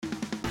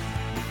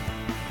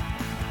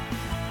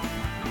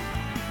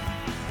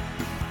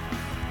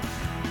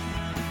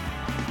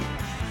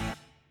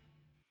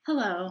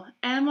Hello,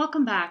 and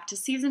welcome back to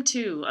Season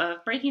 2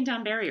 of Breaking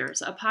Down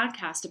Barriers, a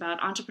podcast about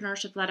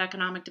entrepreneurship-led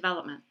economic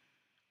development.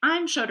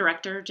 I'm show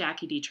director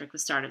Jackie Dietrich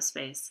with Startup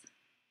Space.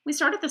 We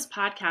started this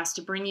podcast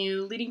to bring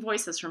you leading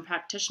voices from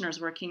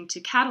practitioners working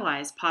to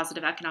catalyze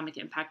positive economic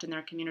impact in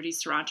their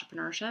communities through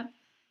entrepreneurship.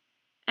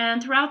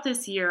 And throughout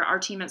this year, our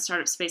team at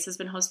Startup Space has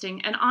been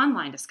hosting an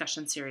online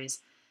discussion series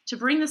to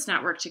bring this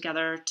network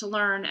together to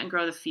learn and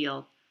grow the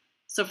field.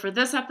 So for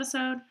this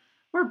episode,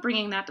 we're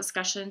bringing that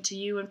discussion to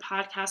you in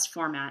podcast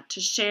format to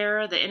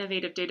share the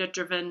innovative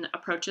data-driven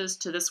approaches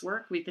to this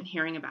work we've been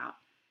hearing about.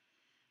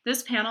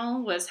 This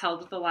panel was held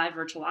with a live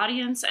virtual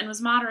audience and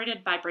was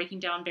moderated by Breaking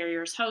Down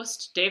Barriers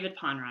host David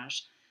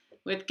Ponraj,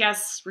 with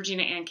guests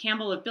Regina Ann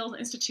Campbell of Build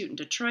Institute in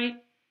Detroit,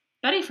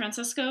 Betty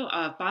Francisco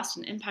of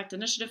Boston Impact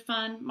Initiative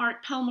Fund,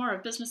 Mark Pelmore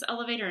of Business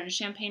Elevator in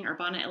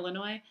Champaign-Urbana,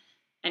 Illinois,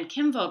 and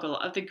Kim Vogel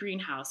of the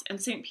Greenhouse and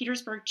St.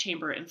 Petersburg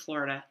Chamber in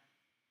Florida.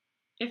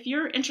 If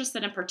you're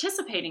interested in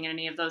participating in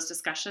any of those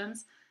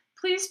discussions,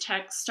 please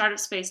check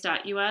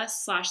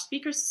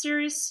startupspace.us/speaker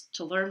series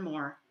to learn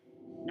more.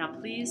 Now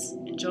please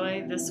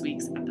enjoy this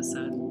week's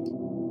episode.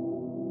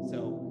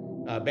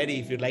 So Betty,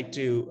 if you'd like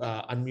to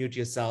unmute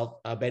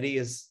yourself. Betty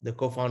is the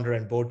co-founder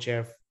and board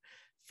chair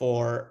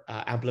for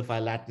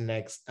Amplify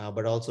Latinx,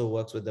 but also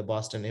works with the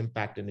Boston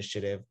Impact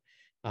Initiative.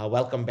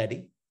 Welcome,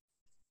 Betty.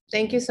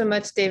 Thank you so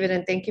much, David,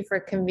 and thank you for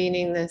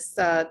convening this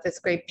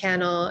great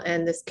panel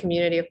and this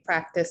community of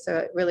practice. So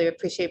I really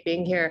appreciate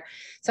being here.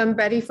 So I'm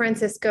Betty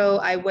Francisco.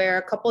 I wear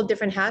a couple of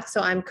different hats. So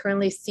I'm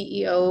currently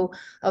CEO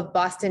of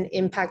Boston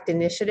Impact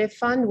Initiative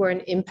Fund. We're an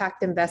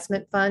impact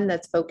investment fund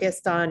that's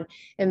focused on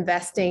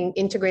investing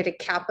integrated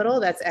capital,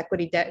 that's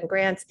equity, debt, and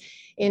grants,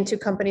 into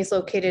companies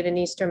located in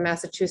Eastern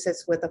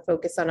Massachusetts with a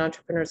focus on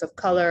entrepreneurs of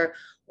color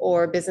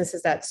or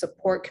businesses that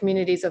support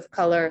communities of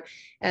color.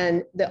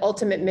 And the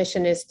ultimate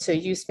mission is to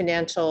use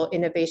financial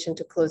innovation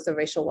to close the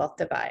racial wealth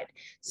divide.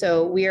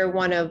 So we are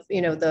one of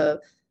the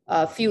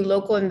few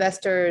local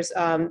investors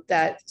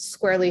that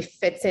squarely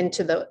fits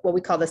into what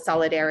we call the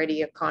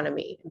solidarity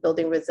economy,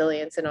 building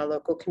resilience in our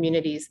local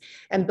communities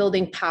and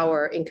building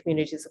power in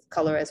communities of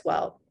color as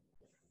well.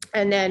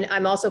 And then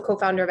I'm also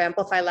co-founder of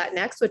Amplify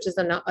Latinx, which is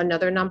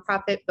another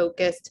nonprofit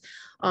focused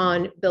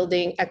on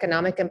building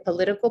economic and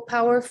political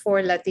power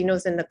for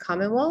Latinos in the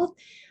Commonwealth.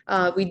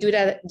 We do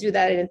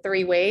that in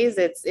three ways.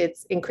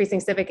 It's increasing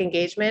civic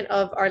engagement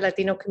of our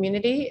Latino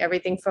community,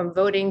 everything from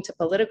voting to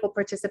political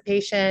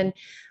participation,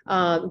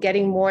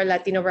 getting more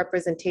Latino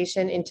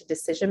representation into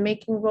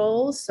decision-making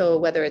roles. So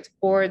whether it's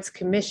boards,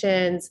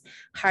 commissions,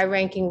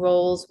 high-ranking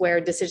roles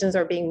where decisions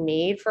are being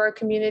made for our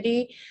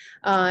community.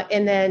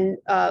 And then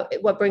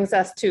what brings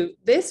us to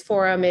this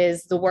forum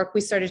is the work we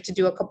started to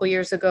do a couple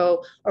years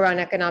ago around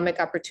economic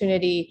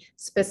opportunity,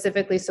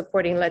 specifically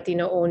supporting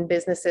Latino-owned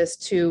businesses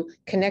to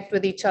connect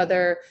with each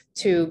other,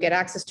 to get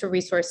access to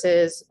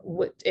resources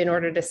in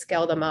order to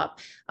scale them up.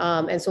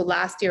 And so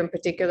last year in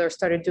particular,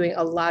 started doing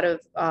a lot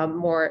of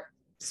more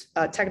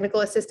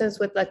technical assistance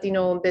with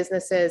Latino-owned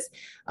businesses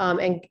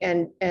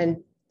and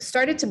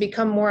started to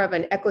become more of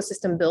an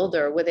ecosystem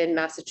builder within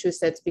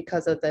Massachusetts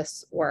because of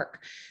this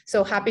work.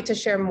 So happy to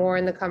share more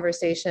in the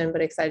conversation,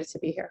 but excited to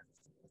be here.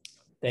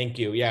 Thank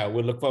you. Yeah,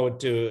 we'll look forward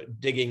to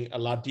digging a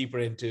lot deeper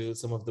into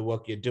some of the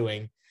work you're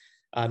doing.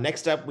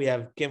 Next up, we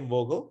have Kim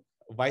Vogel,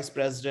 Vice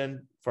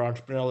President for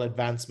Entrepreneurial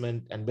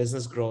Advancement and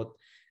Business Growth,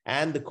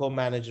 and the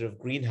co-manager of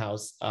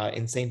Greenhouse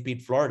in St.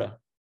 Pete, Florida.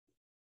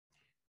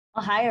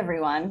 Well, hi,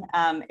 everyone.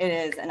 It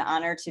is an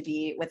honor to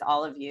be with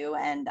all of you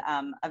and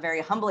a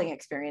very humbling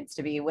experience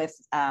to be with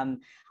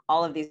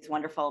all of these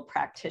wonderful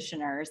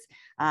practitioners.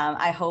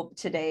 I hope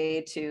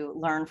today to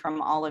learn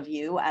from all of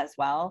you as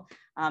well.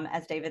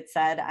 As David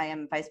said, I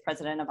am Vice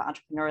President of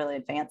Entrepreneurial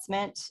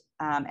Advancement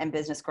and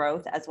Business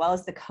Growth, as well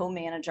as the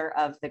co-manager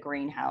of the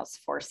Greenhouse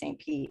for St.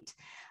 Pete.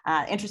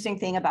 Interesting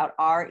thing about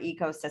our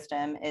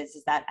ecosystem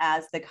is that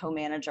as the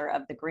co-manager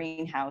of the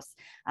Greenhouse,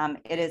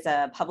 it is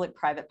a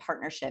public-private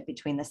partnership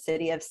between the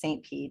city of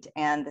St. Pete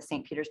and the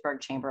St. Petersburg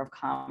Chamber of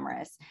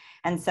Commerce.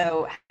 And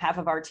so half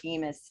of our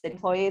team is city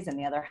employees and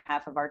the other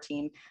half of our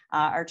team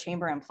are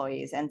chamber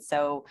employees. And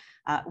so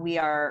we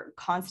are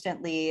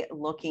constantly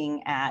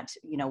looking at,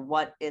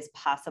 what is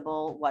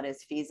possible, what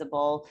is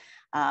feasible,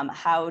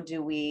 how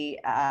do we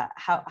as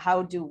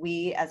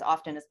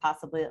often as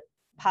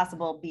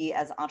possible be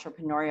as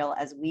entrepreneurial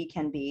as we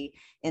can be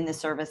in the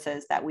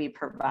services that we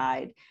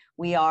provide.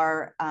 We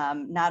are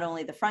not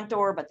only the front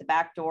door, but the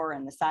back door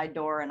and the side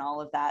door and all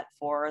of that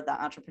for the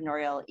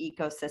entrepreneurial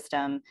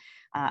ecosystem,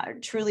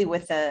 truly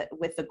with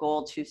the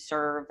goal to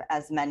serve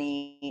as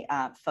many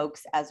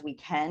folks as we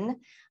can,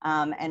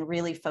 and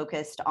really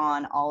focused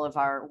on all of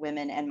our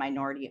women and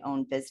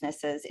minority-owned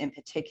businesses in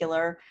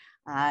particular.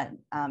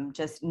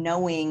 Just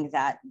knowing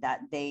that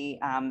they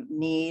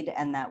need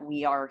and that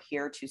we are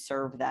here to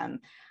serve them.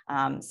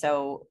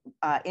 So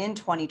in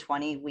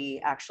 2020, we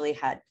actually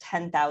had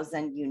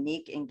 10,000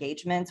 unique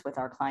engagements with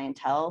our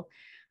clientele.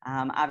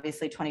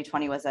 Obviously,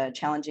 2020 was a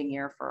challenging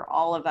year for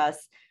all of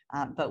us,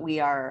 but we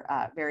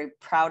are very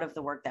proud of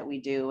the work that we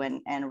do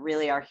and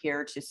really are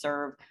here to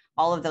serve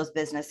all of those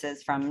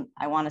businesses from,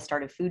 I want to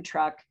start a food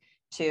truck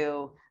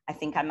to, I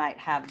think I might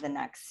have the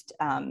next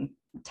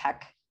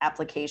tech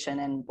application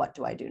and what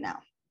do I do now?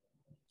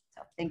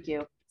 So thank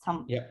you.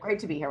 It's great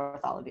to be here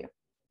with all of you.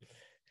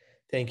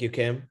 Thank you,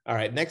 Kim. All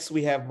right, next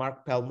we have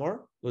Mark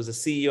Pelmore, who is the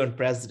CEO and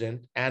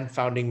president and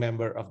founding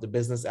member of the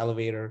Business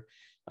Elevator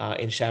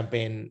in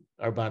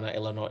Champaign-Urbana,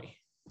 Illinois.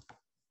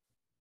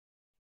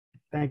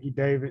 Thank you,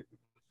 David.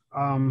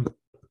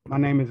 My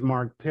name is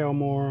Mark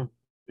Pelmore,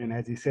 and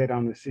as he said,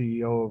 I'm the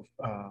CEO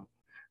of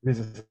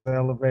Business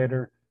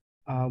Elevator.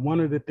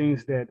 One of the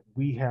things that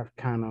we have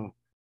kind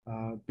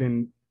of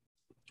been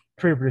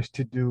privileged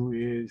to do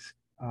is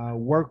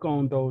work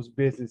on those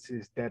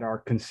businesses that are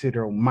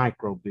considered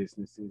micro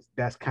businesses.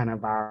 That's kind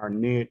of our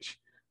niche.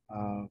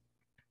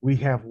 We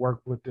have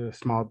worked with the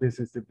Small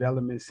Business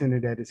Development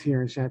Center that is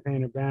here in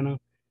Champaign-Urbana,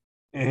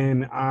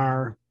 and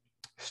our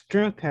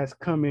strength has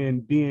come in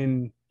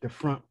being the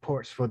front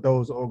porch for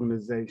those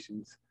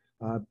organizations.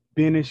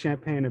 Being in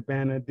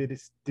Champaign-Urbana,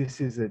 this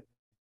is a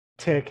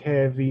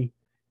tech-heavy,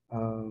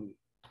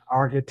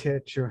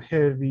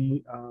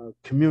 architecture-heavy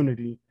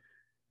community.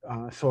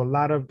 So a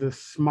lot of the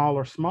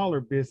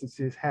smaller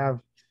businesses have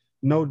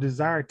no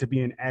desire to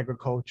be in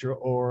agriculture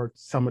or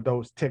some of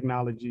those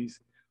technologies,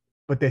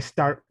 but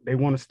they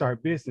want to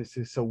start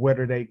businesses. So where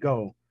do they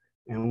go?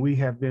 And we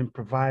have been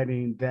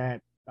providing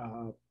that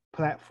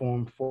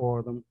platform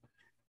for them.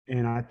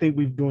 And I think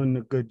we've done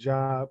a good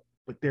job,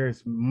 but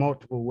there's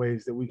multiple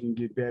ways that we can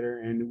get better.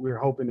 And we're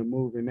hoping to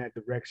move in that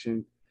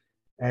direction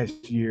as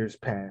years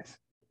pass.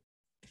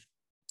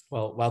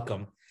 Well,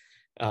 welcome.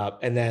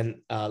 And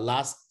then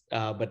last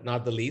but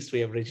not the least, we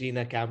have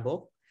Regina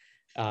Campbell.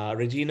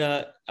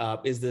 Regina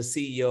is the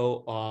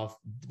CEO of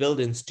Build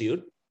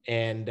Institute,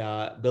 and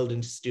Build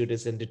Institute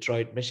is in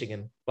Detroit,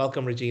 Michigan.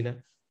 Welcome, Regina.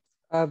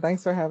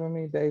 Thanks for having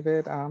me,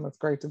 David. It's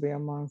great to be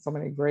among so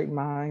many great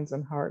minds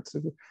and hearts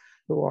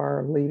who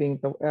are leading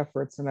the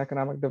efforts in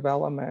economic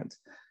development.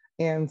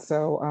 And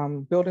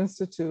so Build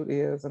Institute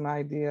is an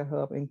idea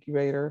hub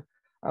incubator.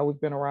 We've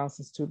been around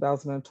since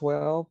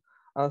 2012.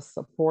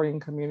 Supporting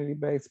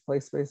community-based,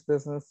 place-based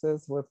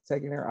businesses with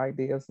taking their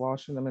ideas,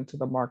 launching them into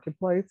the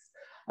marketplace.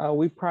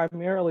 We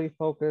primarily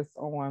focus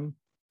on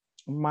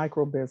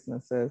micro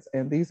businesses,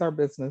 and these are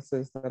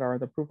businesses that are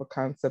in the proof of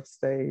concept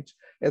stage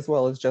as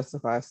well as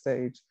justify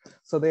stage.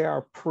 So they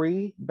are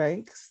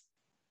pre-banks,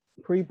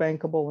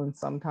 pre-bankable, and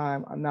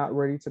sometimes not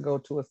ready to go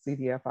to a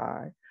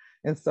CDFI.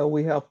 And so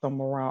we help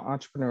them around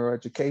entrepreneurial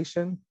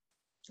education,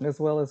 as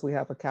well as we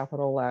have a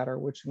capital ladder,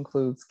 which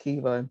includes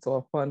Kiva. And so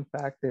a fun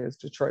fact is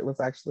Detroit was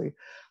actually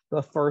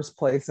the first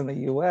place in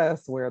the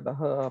US where the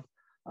hub,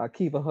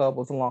 Kiva Hub,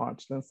 was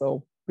launched. And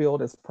so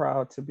Build is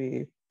proud to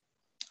be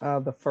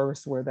the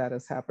first where that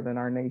has happened in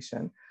our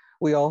nation.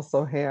 We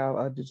also have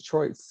a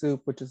Detroit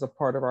Soup, which is a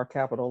part of our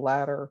capital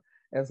ladder,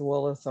 as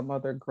well as some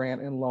other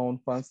grant and loan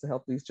funds to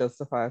help these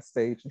justify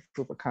stage and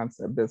proof of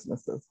concept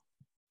businesses.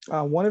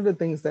 One of the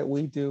things that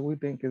we do, we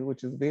think,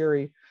 which is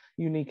very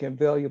unique and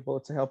valuable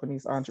to helping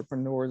these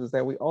entrepreneurs, is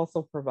that we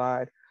also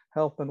provide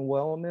health and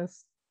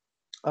wellness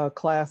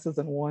classes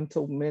and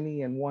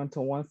one-to-many and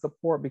one-to-one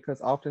support, because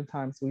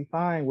oftentimes we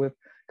find with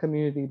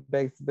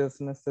community-based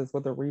businesses,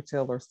 whether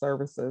retail or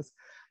services,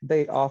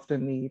 they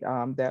often need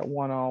that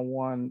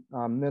one-on-one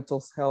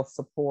mental health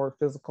support,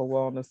 physical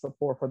wellness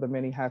support for the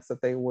many hats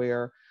that they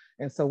wear.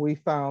 And so we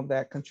found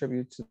that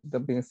contribute to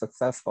them being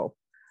successful.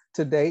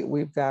 To date,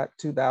 we've got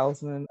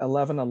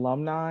 2011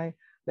 alumni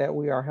that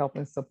we are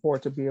helping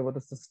support to be able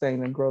to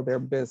sustain and grow their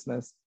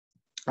business.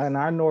 And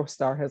our North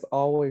Star has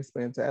always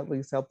been to at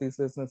least help these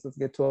businesses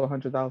get to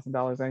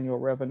 $100,000 annual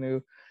revenue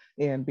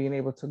and being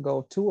able to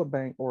go to a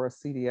bank or a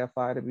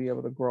CDFI to be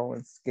able to grow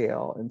and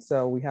scale. And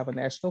so we have a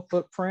national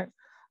footprint.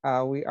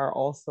 We are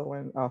also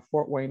in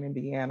Fort Wayne,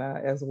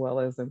 Indiana, as well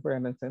as in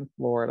Bradenton,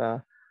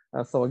 Florida.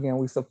 So again,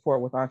 we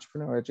support with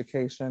entrepreneurial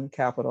education,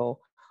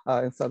 capital,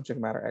 and subject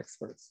matter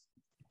experts.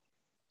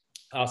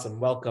 Awesome,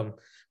 welcome.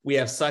 We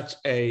have such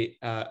a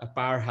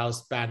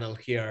powerhouse panel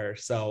here,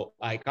 so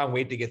I can't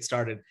wait to get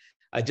started.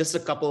 Just a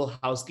couple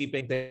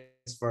housekeeping things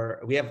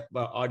we have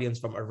audience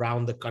from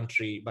around the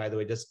country, by the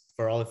way, just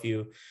for all of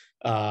you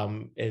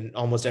in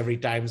almost every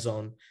time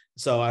zone.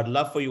 So I'd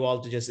love for you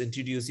all to just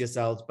introduce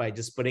yourselves by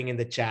just putting in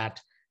the chat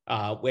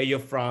where you're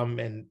from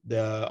and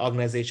the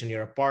organization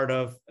you're a part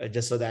of,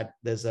 just so that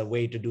there's a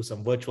way to do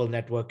some virtual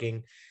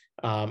networking.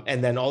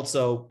 And then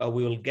also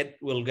we'll get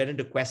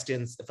into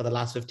questions for the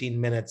last 15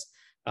 minutes,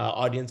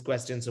 audience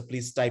questions. So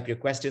please type your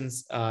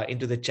questions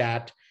into the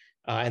chat.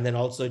 And then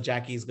also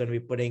Jackie is going to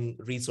be putting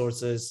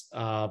resources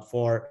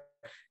for,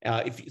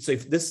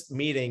 if this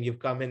meeting you've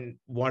come in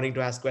wanting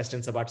to ask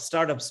questions about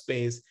startup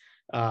space,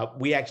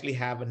 we actually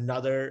have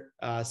another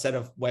set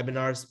of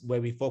webinars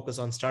where we focus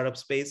on startup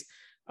space.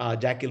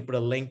 Jackie will put a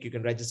link, you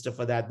can register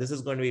for that. This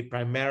is going to be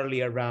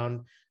primarily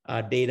around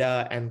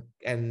data and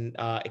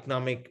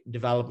economic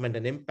development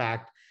and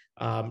impact,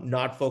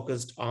 not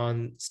focused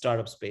on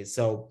startup space.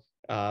 So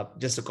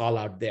just a call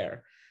out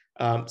there.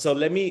 So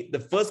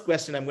the first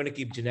question I'm going to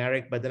keep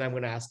generic, but then I'm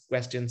going to ask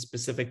questions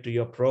specific to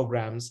your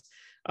programs.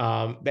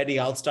 Betty,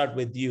 I'll start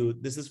with you.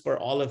 This is for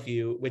all of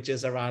you, which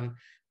is around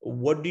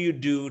what do you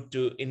do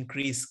to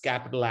increase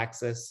capital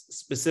access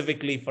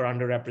specifically for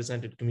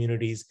underrepresented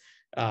communities?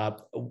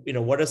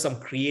 What are some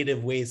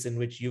creative ways in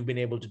which you've been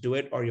able to do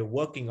it or you're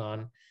working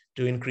on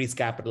to increase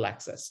capital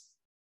access?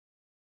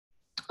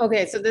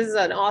 Okay, so this is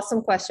an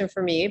awesome question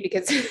for me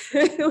because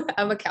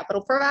I'm a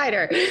capital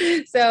provider.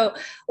 So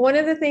one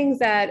of the things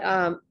that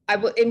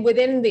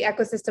within the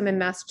ecosystem in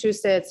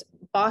Massachusetts,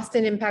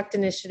 Boston Impact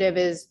Initiative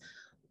is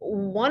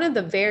one of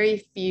the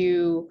very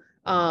few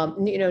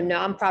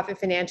nonprofit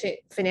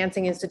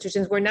financing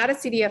institutions. We're not a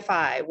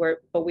CDFI,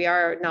 but we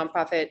are a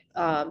nonprofit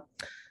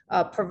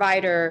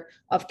provider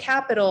of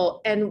capital,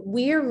 and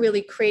we are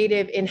really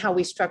creative in how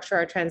we structure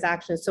our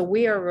transactions. So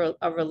we are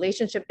a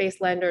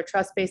relationship-based lender,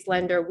 trust-based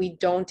lender. We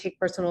don't take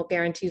personal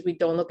guarantees. We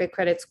don't look at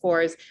credit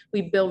scores.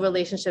 We build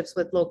relationships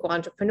with local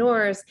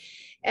entrepreneurs,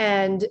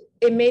 and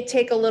it may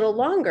take a little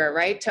longer,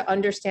 right, to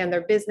understand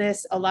their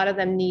business. A lot of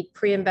them need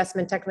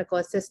pre-investment technical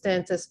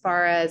assistance as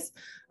far as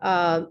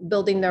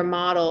building their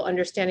model,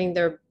 understanding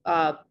their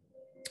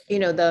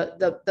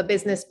the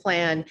business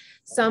plan.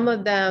 Some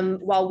of them,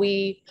 while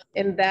we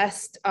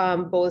invest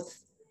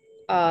both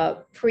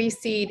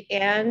pre-seed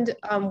and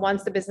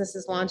once the business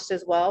is launched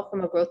as well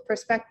from a growth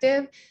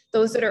perspective,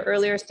 those that are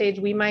earlier stage,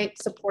 we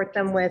might support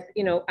them with,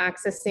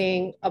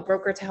 accessing a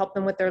broker to help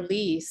them with their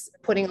lease,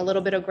 putting a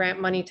little bit of grant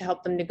money to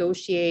help them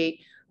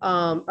negotiate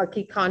a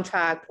key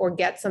contract or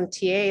get some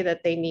TA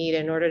that they need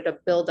in order to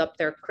build up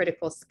their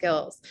critical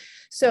skills.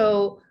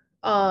 So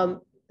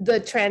the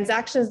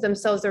transactions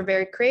themselves are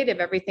very creative,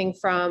 everything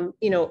from,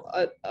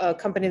 a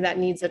company that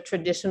needs a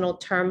traditional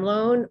term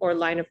loan or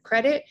line of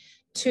credit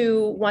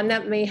to one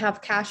that may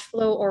have cash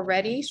flow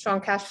already, strong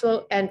cash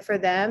flow. And for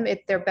them,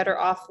 they're better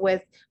off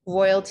with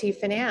royalty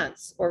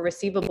finance or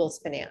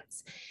receivables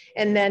finance.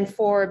 And then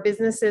for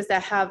businesses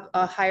that have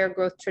a higher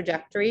growth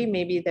trajectory,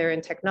 maybe they're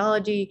in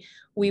technology,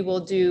 we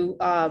will do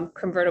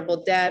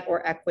convertible debt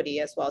or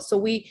equity as well. So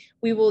we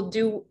will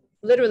do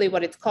literally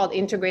what it's called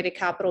integrated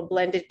capital,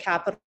 blended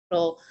capital,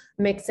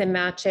 mix and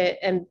match it,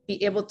 and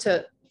be able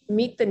to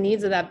meet the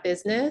needs of that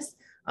business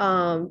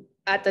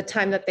at the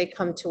time that they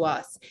come to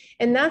us.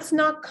 And that's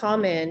not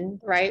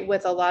common, right,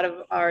 with a lot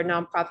of our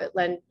nonprofit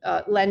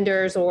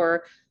lenders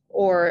or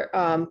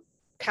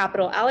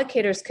capital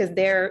allocators, because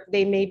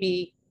they may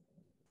be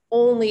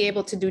only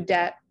able to do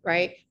debt,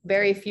 right?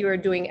 Very few are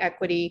doing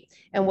equity.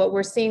 And what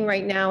we're seeing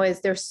right now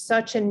is there's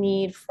such a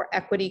need for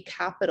equity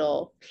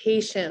capital,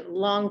 patient,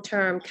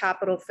 long-term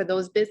capital for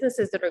those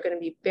businesses that are going to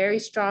be very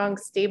strong,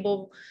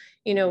 stable,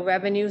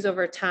 revenues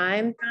over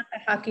time, not the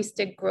hockey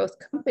stick growth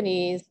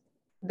companies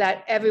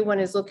that everyone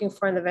is looking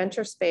for in the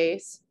venture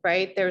space,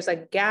 right? There's a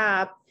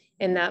gap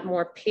in that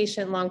more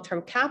patient,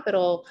 long-term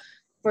capital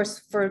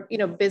for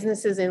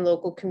businesses in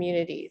local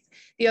communities.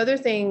 The other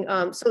thing,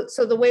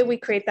 so the way we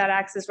create that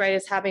access, right,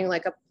 is having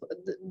like a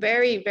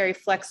very, very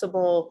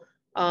flexible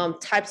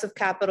types of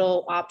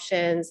capital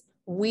options.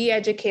 We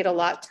educate a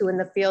lot too in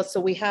the field. So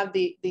we have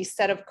the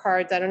set of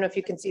cards. I don't know if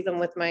you can see them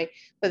with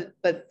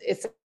but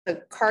it's a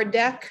card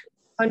deck,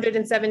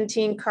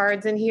 117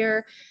 cards in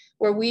here,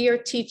 where we are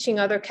teaching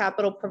other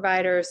capital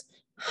providers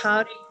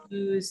how to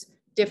use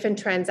different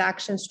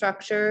transaction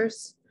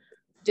structures,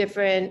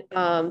 different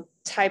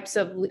types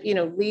of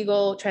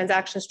legal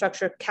transaction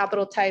structure,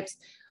 capital types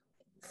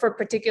for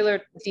particular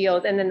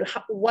deals, and then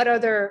what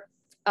other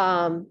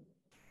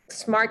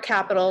smart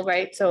capital,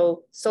 right?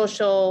 So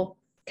social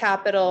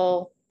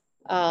capital,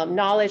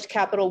 knowledge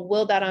capital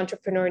will that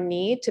entrepreneur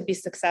need to be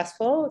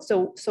successful?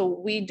 So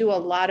we do a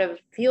lot of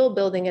field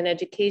building and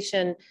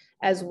education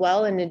as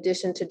well, in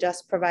addition to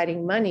just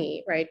providing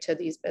money, right, to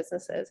these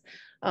businesses.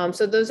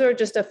 So those are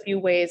just a few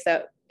ways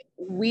that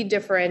we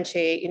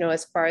differentiate,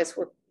 as far as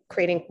we're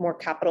creating more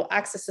capital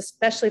access,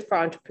 especially for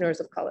entrepreneurs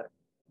of color.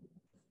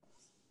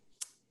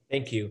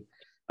 Thank you.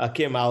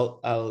 Kim,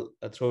 I'll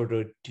throw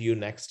it to you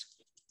next.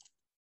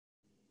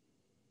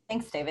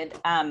 Thanks, David.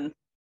 We're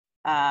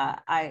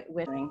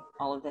doing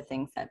all of the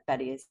things that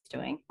Betty is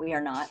doing. We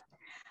are not.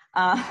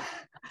 I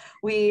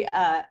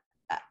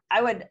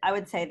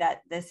would say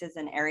that this is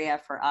an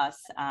area for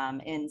us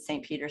in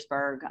St.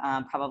 Petersburg,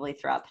 probably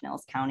throughout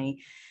Pinellas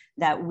County,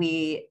 that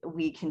we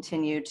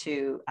continue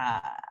to,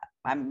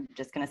 I'm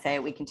just going to say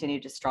it, we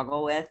continue to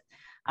struggle with.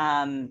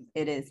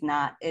 It is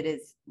not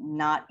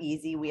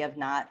easy. We have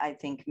not, I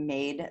think,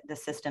 made the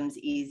systems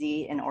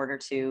easy in order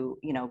to,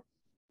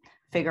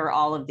 figure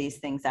all of these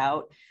things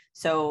out.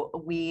 So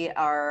we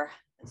are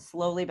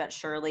slowly but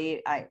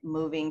surely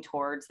moving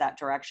towards that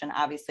direction.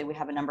 Obviously, we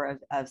have a number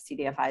of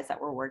CDFIs that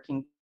we're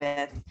working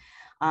with.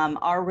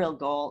 Our real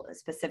goal,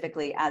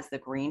 specifically as the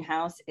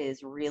greenhouse,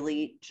 is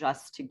really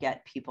just to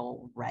get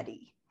people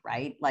ready,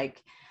 right?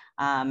 Like,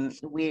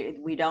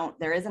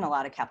 there isn't a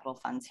lot of capital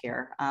funds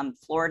here.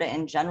 Florida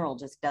in general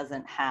just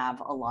doesn't have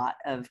a lot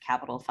of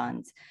capital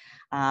funds.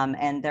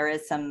 And there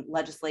is some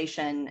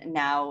legislation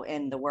now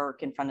in the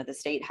work in front of the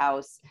State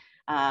House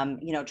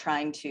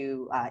trying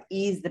to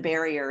ease the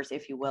barriers,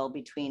 if you will,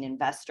 between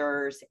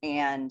investors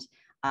and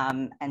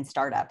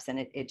startups. And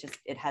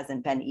it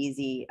hasn't been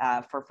easy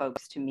for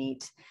folks to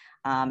meet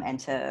and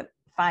to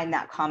find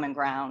that common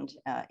ground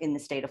in the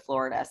state of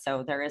Florida.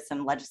 So there is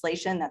some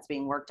legislation that's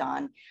being worked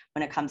on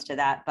when it comes to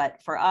that.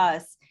 But for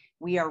us,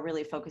 we are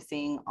really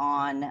focusing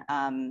on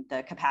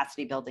the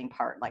capacity building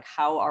part. Like,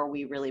 how are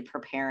we really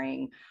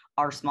preparing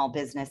our small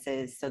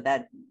businesses so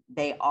that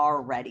they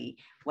are ready,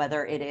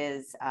 whether it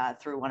is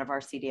through one of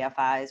our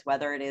CDFIs,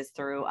 whether it is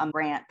through a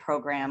grant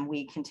program.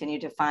 We continue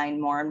to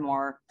find more and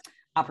more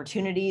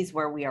opportunities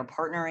where we are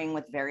partnering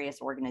with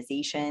various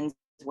organizations,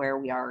 where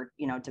we are,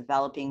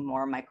 developing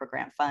more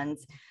microgrant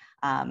funds.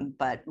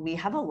 But we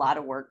have a lot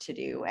of work to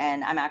do.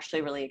 And I'm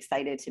actually really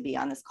excited to be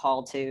on this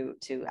call to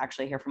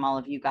actually hear from all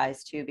of you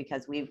guys too,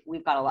 because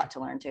we've got a lot to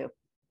learn too.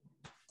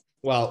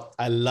 Well,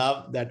 I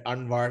love that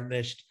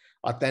unvarnished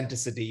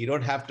authenticity. You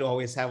don't have to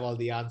always have all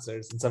the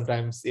answers. And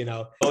sometimes,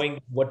 knowing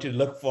what to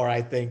look for,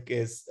 I think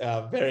is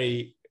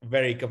very,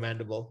 very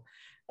commendable.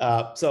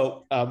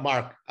 So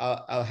Mark,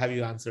 I'll have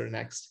you answer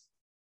next.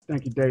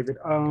 Thank you, David.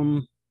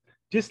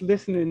 Just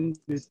listening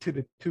to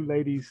the two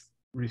ladies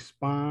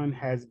respond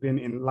has been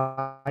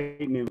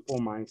enlightening for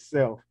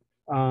myself.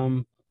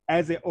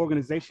 As an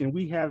organization,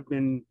 we have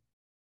been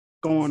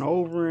going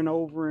over and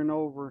over and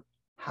over,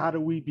 how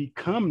do we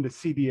become the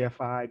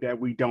CDFI that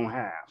we don't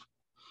have?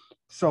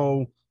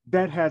 So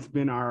that has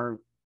been our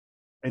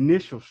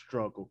initial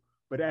struggle.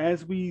 But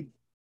as we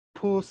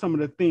pull some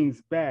of the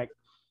things back,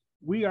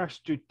 we are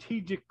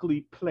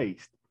strategically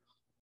placed.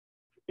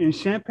 In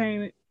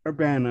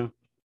Champaign-Urbana,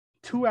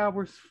 2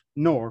 hours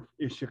north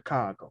is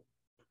Chicago.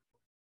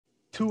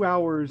 2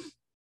 hours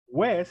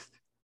west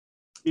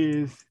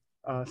is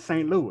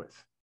St. Louis.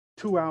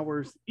 2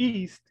 hours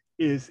east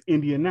is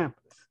Indianapolis.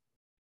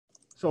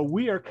 So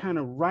we are kind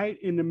of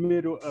right in the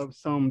middle of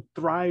some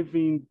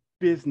thriving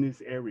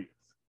business areas.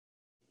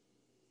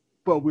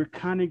 But we're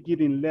kind of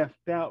getting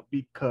left out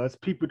because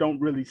people don't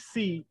really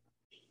see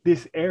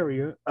this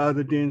area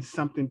other than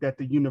something that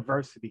the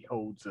university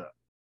holds up.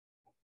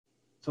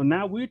 So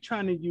now we're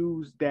trying to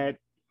use that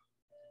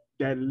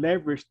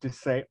leverage to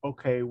say,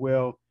 okay,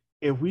 well,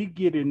 if we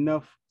get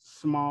enough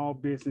small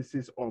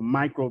businesses or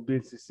micro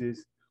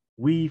businesses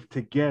weave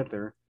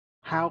together,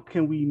 how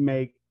can we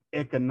make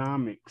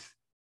economics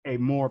a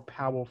more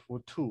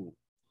powerful tool?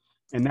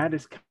 And that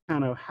is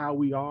kind of how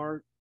we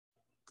are.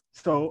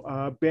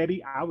 So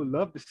Betty, I would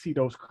love to see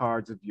those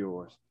cards of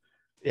yours.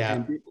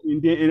 Yeah.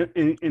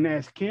 And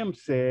as Kim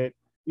said,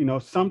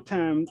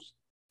 sometimes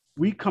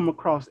we come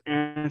across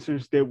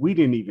answers that we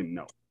didn't even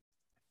know.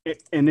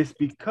 And it's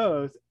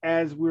because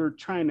as we're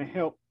trying to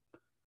help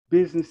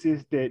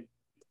businesses that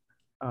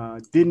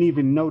didn't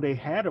even know they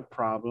had a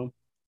problem,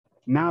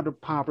 now the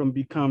problem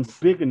becomes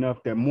big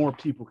enough that more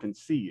people can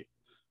see it.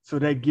 So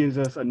that gives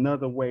us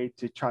another way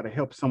to try to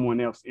help someone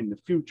else in the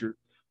future.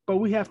 But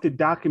we have to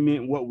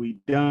document what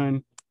we've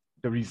done,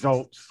 the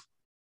results,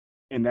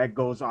 and that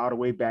goes all the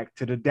way back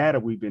to the data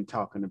we've been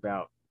talking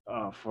about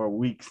for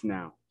weeks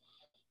now.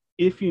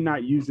 If you're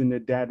not using the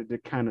data to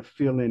kind of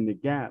fill in the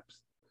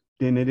gaps,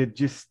 then it'll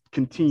just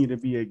continue to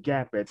be a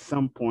gap at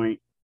some point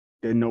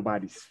that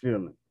nobody's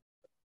filling.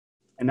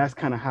 And that's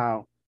kind of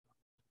how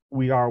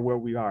we are where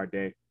we are,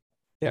 Dave.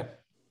 Yeah.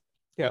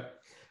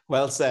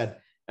 Well said.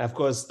 Of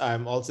course,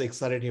 I'm also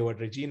excited to hear what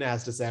Regina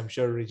has to say. I'm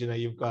sure, Regina,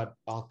 you've got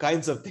all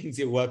kinds of things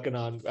you're working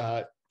on.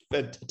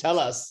 Tell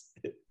us.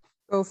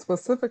 So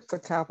specific to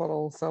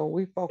capital, so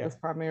we focus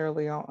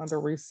primarily on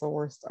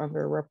under-resourced,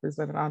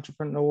 underrepresented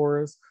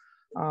entrepreneurs,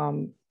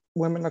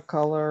 women of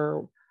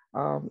color,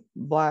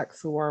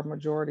 Blacks who are a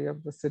majority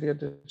of the city of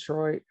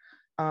Detroit.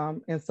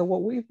 And so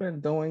what we've been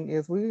doing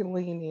is we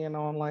lean in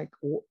on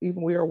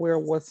even we are aware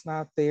of what's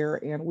not there,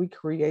 and we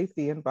create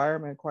the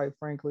environment, quite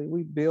frankly.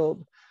 We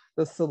build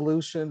the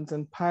solutions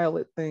and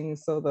pilot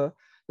things so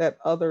that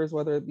others,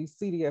 whether it be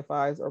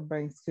CDFIs or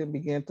banks, can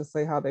begin to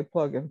say how they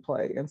plug and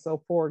play. And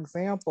so, for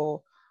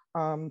example,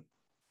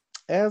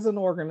 as an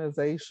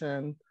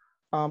organization,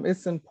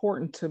 it's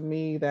important to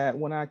me that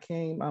when I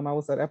came, I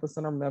was at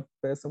Epicenter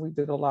Memphis, and we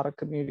did a lot of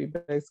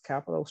community-based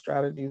capital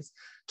strategies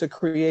to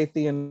create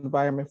the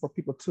environment for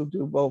people to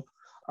do both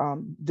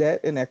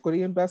debt and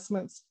equity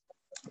investments,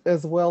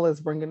 as well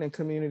as bringing in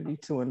community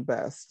to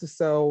invest.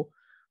 So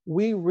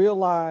we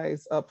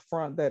realize up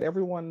front that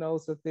everyone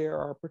knows that there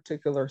are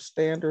particular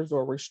standards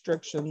or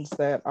restrictions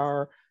that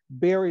are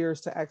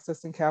barriers to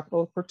accessing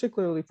capital,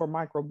 particularly for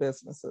micro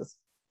businesses.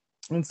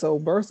 And so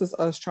versus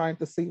us trying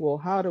to see, well,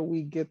 how do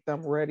we get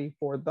them ready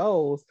for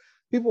those?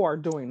 People are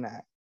doing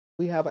that.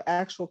 We have an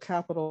actual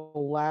capital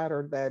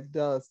ladder that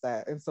does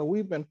that. And so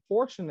we've been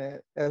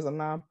fortunate as a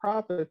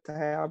nonprofit to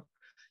have,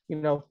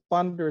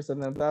 funders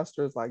and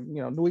investors like,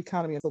 New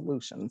Economy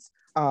Solutions,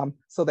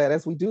 so that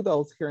as we do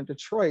those here in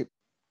Detroit,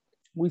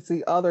 we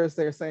see others,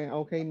 they're saying,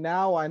 okay,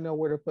 now I know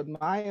where to put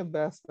my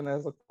investment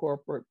as a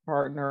corporate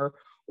partner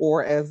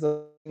or as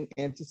an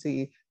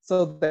entity.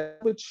 So that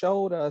it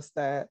showed us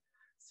that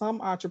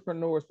some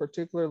entrepreneurs,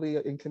 particularly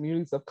in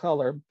communities of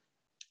color,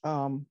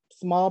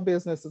 small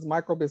businesses,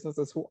 micro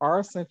businesses who are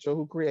essential,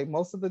 who create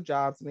most of the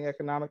jobs and the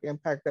economic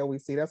impact that we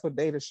see. That's what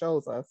data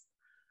shows us.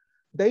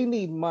 They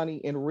need money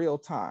in real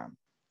time.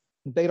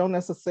 They don't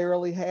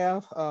necessarily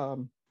have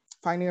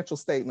financial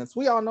statements.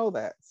 We all know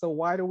that. So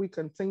why do we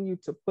continue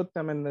to put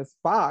them in this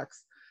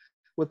box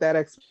with that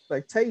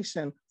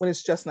expectation when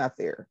it's just not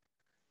there?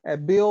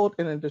 At Build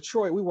and in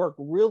Detroit, we work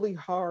really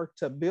hard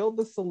to build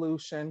the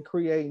solution,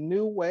 create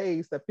new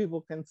ways that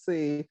people can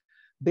see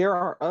there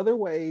are other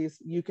ways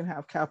you can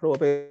have capital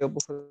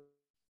available for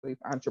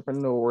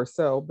entrepreneurs.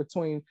 So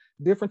between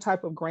different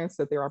type of grants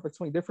that there are,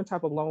 between different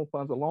type of loan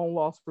funds, or loan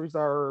loss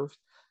reserves,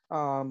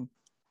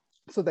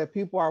 so that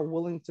people are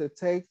willing to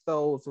take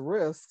those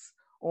risks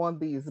on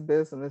these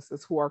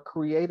businesses who are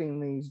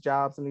creating these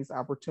jobs and these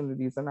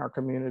opportunities in our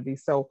community.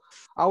 So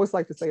I always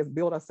like to say, as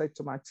Build, I say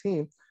to my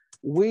team,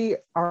 we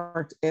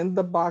aren't in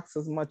the box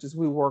as much as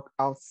we work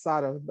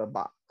outside of the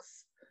box.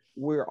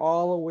 We're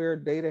all aware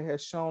data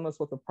has shown us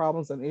what the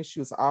problems and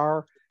issues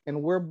are,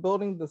 and we're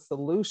building the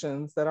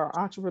solutions that our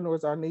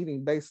entrepreneurs are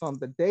needing based on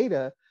the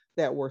data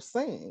that we're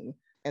seeing.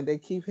 And they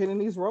keep hitting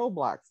these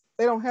roadblocks.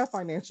 They don't have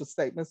financial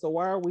statements, so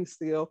why are we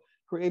still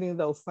creating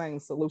those same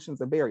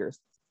solutions and barriers?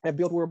 At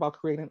Build, we're about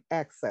creating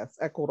access,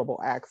 equitable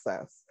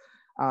access.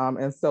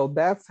 And so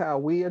that's how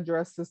we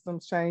address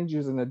systems change,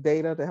 using the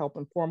data to help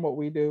inform what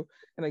we do.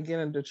 And again,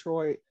 in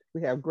Detroit,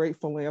 we have great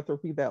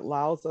philanthropy that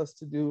allows us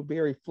to do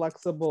very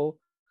flexible,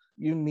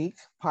 unique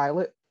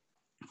pilot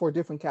for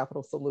different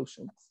capital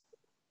solutions.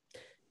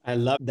 I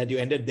love that you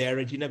ended there,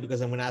 Regina,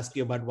 because I'm going to ask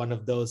you about one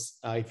of those,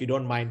 if you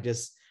don't mind,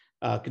 just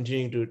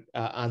continuing to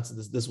answer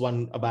this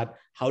one about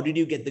how did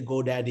you get the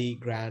GoDaddy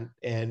grant?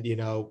 And,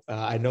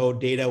 I know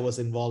data was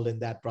involved in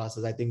that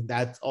process. I think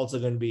that's also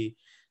going to be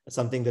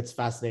something that's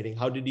fascinating.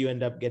 How did you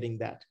end up getting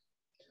that?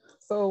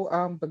 So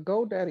the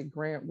GoDaddy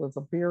grant was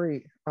a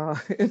very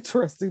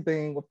interesting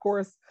thing. Of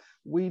course,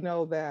 we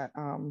know that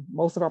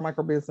most of our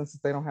micro businesses,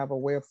 they don't have a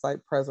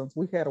website presence.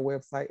 We had a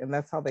website, and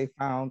that's how they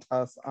found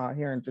us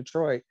here in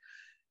Detroit.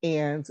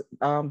 And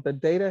the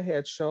data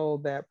had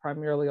showed that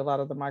primarily a lot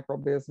of the micro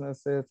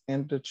businesses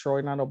in Detroit,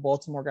 and I know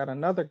Baltimore got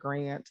another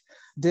grant,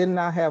 did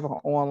not have an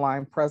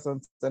online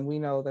presence. And we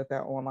know that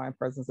that online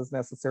presence is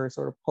necessary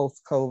sort of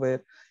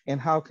post-COVID.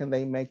 And how can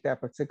they make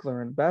that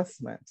particular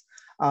investment?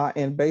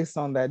 And based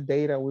on that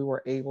data, we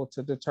were able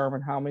to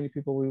determine how many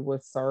people we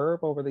would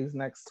serve over these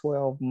next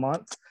 12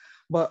 months.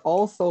 But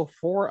also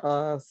for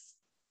us,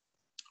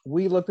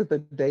 we looked at the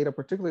data,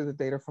 particularly the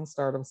data from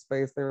Startup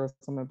Space. There was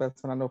some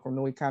investment, I know, from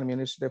New Economy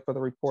Initiative for the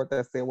report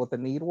that said what the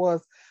need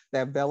was,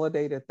 that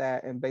validated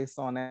that. And based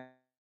on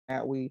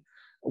that, we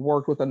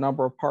worked with a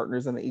number of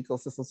partners in the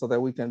ecosystem so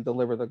that we can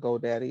deliver the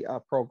GoDaddy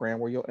program,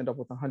 where you'll end up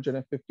with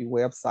 150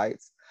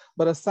 websites.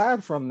 But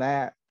aside from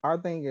that, our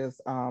thing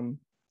is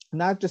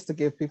not just to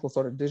give people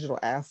sort of digital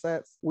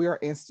assets. We are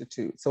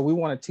institute, so we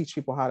want to teach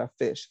people how to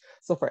fish.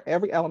 So for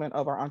every element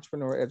of our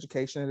entrepreneur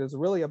education, it is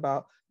really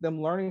about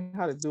them learning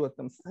how to do it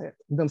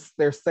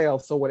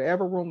themselves. So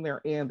whatever room they're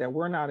in that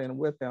we're not in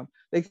with them,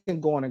 they can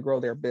go on and grow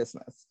their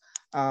business.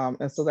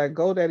 And so that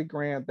GoDaddy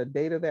grant, the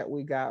data that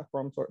we got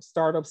from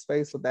Startup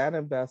Space with that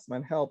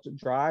investment helped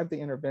drive the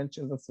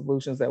interventions and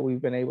solutions that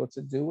we've been able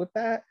to do with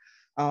that.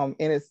 And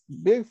it's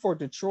big for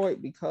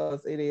Detroit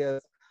because it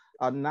is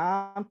a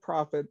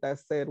nonprofit that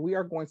said we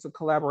are going to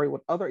collaborate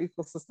with other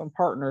ecosystem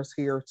partners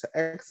here to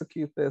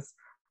execute this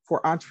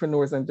for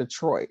entrepreneurs in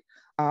Detroit.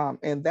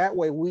 And that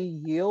way we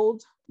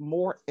yield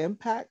more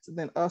impact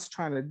than us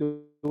trying to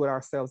do it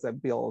ourselves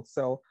at Build.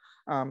 So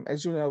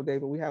as you know,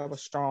 David, we have a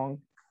strong,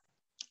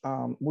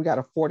 we got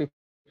a 40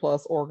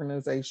 plus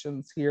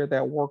organizations here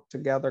that work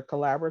together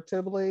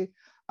collaboratively.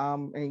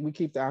 And we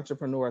keep the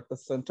entrepreneur at the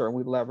center, and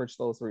we leverage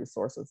those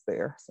resources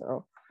there.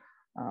 So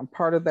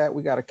part of that,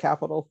 we got a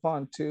capital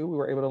fund too. We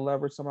were able to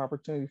leverage some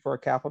opportunity for a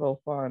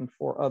capital fund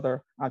for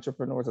other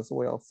entrepreneurs as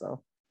well.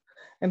 So,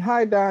 and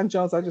hi, Don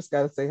Jones. I just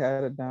got to say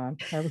hi to Don.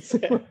 Haven't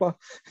seen her.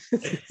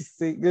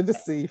 Good to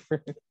see you,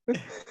 friend.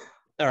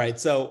 All right.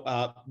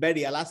 So,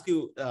 Betty, I'll ask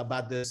you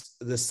about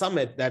the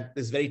summit that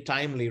is very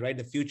timely, right?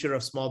 The future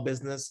of small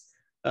business,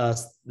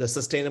 the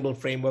sustainable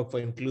framework for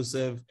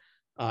inclusive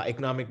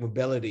economic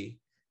mobility.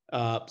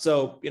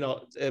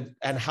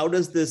 And how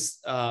does this,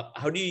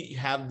 how do you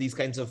have these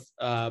kinds of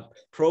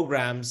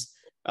programs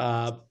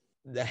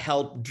that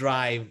help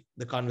drive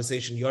the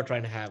conversation you're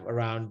trying to have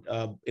around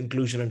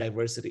inclusion and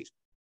diversity?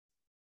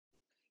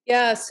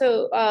 Yeah,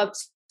 so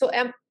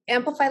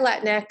Amplify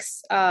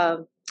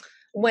Latinx,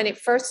 when it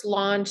first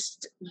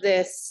launched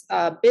this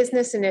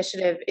business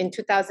initiative in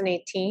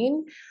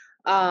 2018,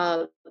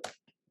 and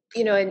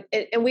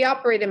we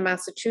operate in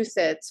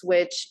Massachusetts,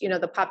 which,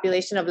 the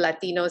population of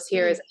Latinos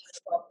here is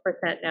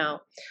 12%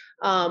 now.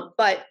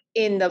 But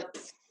in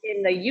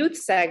the youth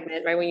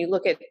segment, right, when you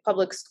look at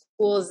public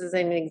schools as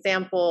an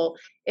example,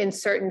 in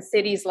certain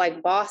cities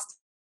like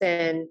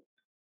Boston,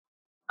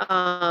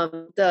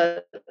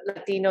 the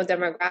Latino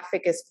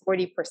demographic is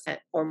 40%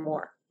 or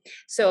more.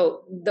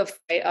 So the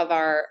fight of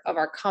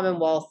our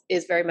Commonwealth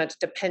is very much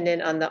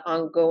dependent on the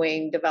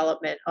ongoing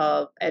development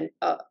of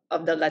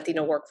the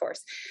Latino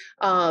workforce,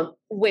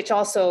 which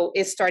also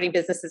is starting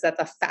businesses at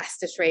the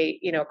fastest rate,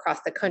 across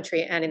the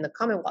country and in the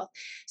Commonwealth.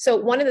 So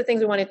one of the things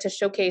we wanted to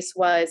showcase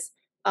was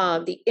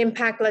the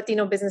impact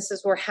Latino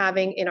businesses were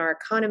having in our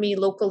economy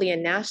locally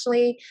and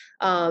nationally.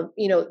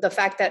 The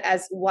fact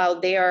that while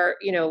they are,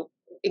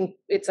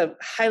 it's a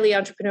highly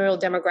entrepreneurial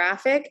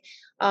demographic,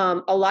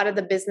 a lot of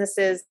the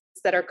businesses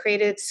that are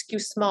created skew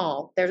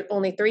small. There's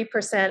only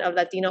 3% of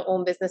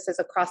Latino-owned businesses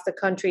across the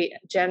country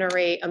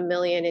generate $1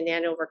 million in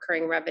annual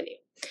recurring revenue.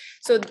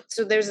 So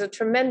there's a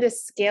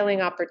tremendous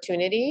scaling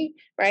opportunity,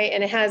 right?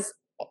 And it has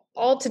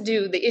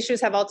the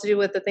issues have all to do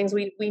with the things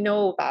we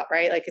know about,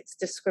 right? Like it's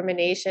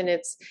discrimination,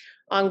 it's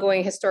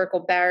ongoing historical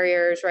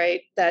barriers,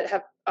 right? That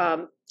have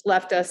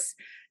left us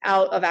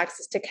out of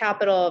access to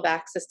capital, of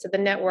access to the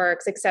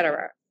networks, et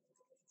cetera.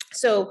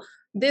 So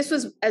this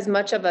was as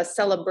much of a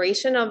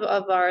celebration of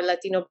our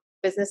Latino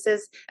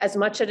businesses as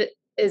much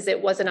as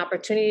it was an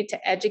opportunity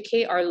to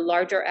educate our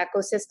larger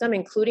ecosystem,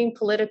 including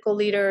political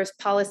leaders,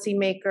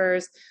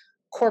 policymakers,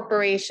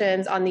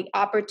 corporations, on the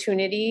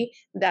opportunity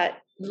that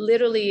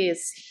literally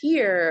is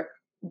here,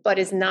 but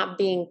is not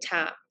being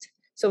tapped.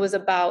 So it was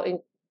about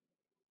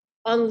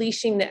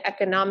unleashing the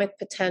economic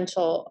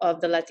potential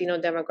of the Latino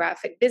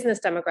business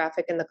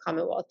demographic in the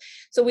Commonwealth.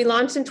 So we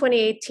launched in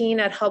 2018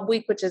 at Hub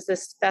Week, which is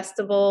this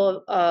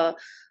festival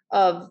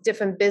of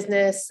different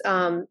business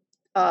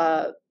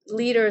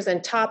leaders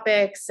and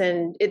topics.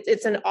 And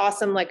it's an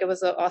awesome, it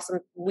was an awesome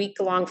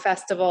week-long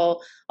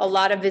festival, a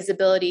lot of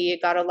visibility,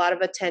 it got a lot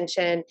of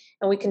attention,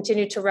 and we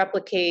continue to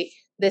replicate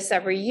this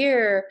every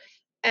year.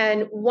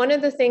 And one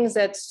of the things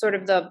that's sort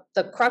of the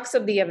crux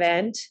of the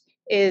event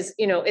is,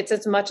 it's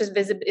as much as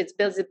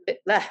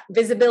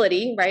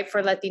visibility, right,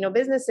 for Latino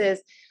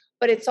businesses,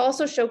 but it's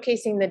also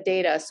showcasing the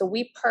data. So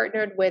we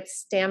partnered with the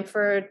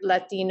Stanford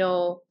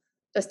Latino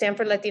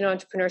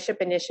Entrepreneurship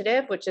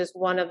Initiative, which is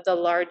one of the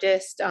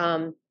largest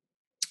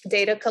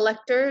data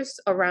collectors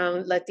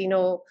around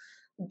Latino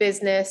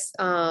businesses.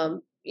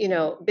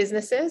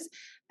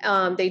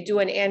 They do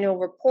an annual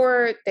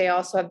report. They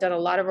also have done a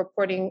lot of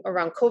reporting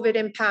around COVID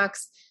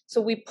impacts.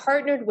 So we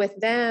partnered with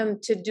them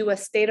to do a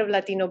State of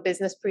Latino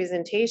Business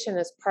presentation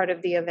as part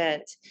of the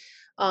event,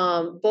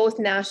 both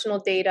national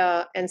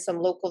data and some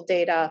local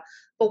data.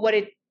 But what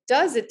it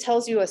does, it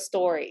tells you a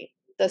story,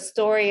 the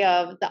story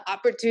of the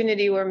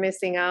opportunity we're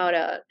missing out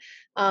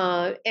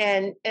on.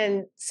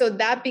 And so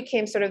that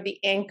became sort of the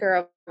anchor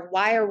of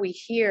why are we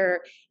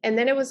here? And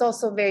then it was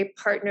also very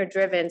partner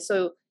driven.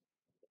 So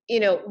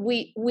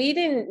we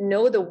didn't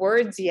know the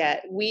words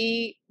yet.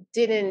 We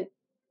didn't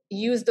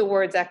use the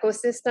words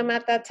ecosystem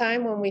at that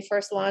time when we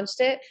first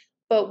launched it,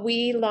 but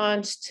we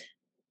launched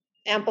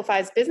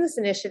Amplify's business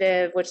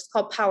initiative, which is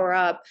called Power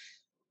Up,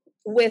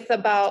 with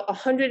about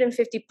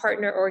 150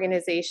 partner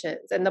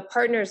organizations. And the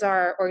partners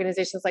are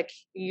organizations like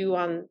you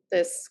on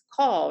this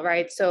call,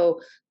 right?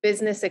 So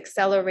business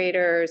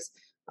accelerators,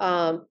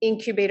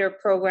 incubator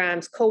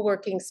programs,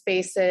 co-working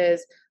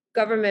spaces,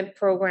 government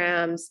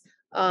programs,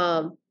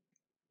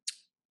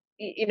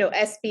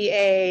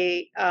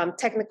 SBA,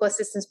 technical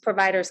assistance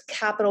providers,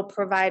 capital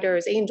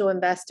providers, angel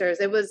investors.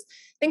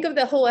 Think of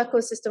the whole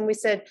ecosystem. We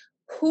said,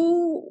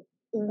 who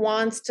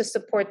wants to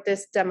support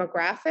this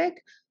demographic?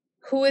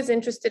 Who is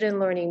interested in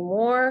learning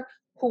more?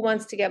 Who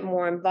wants to get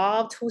more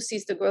involved? Who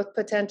sees the growth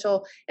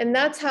potential? And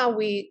that's how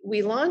we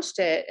launched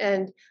it.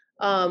 And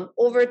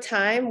over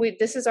time,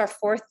 this is our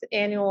 4th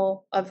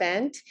annual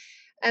event.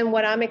 And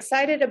what I'm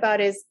excited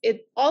about is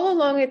all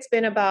along it's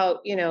been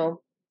about,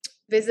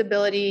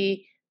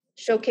 visibility,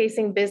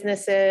 showcasing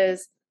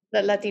businesses,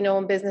 the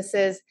Latino-owned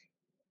businesses.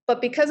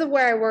 But because of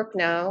where I work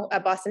now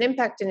at Boston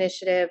Impact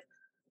Initiative,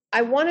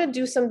 I want to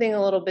do something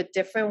a little bit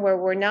different where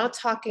we're now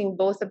talking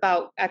both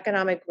about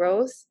economic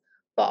growth,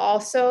 but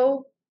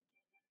also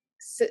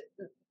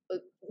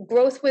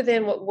growth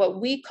within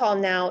what we call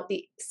now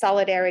the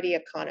solidarity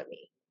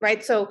economy,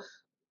 right? So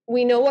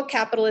we know what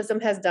capitalism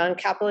has done.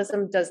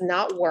 Capitalism does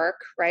not work,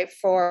 right,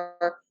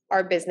 for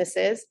our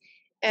businesses.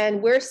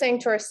 And we're saying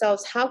to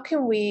ourselves, how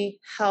can we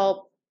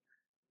help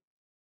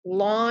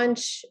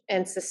launch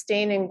and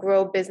sustain and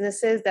grow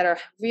businesses that are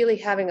really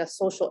having a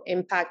social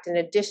impact in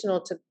addition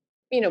to,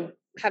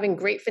 having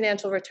great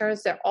financial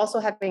returns? They're also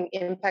having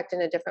impact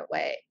in a different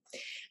way.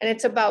 And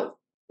it's about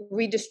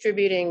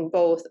redistributing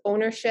both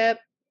ownership,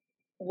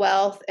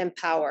 wealth, and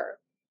power.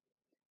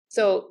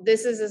 So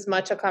this is as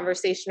much a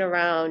conversation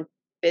around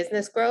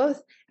business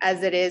growth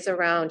as it is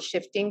around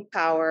shifting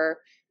power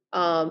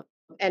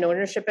and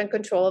ownership and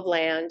control of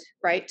land,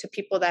 right, to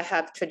people that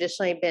have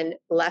traditionally been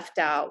left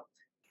out,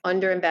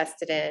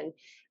 underinvested in.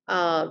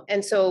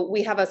 And so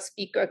we have a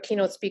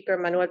keynote speaker,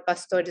 Manuel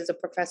Pastor, is a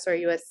professor at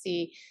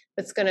USC,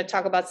 that's going to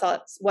talk about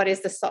what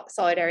is the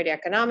solidarity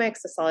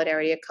economics, the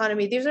solidarity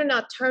economy. These are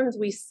not terms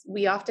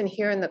we often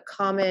hear in the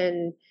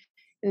common,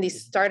 in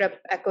these startup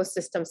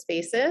ecosystem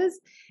spaces.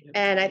 Yep.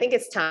 And I think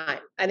it's time.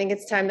 I think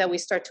it's time that we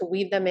start to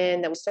weave them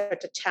in, that we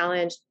start to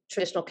challenge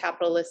traditional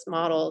capitalist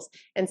models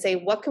and say,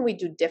 what can we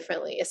do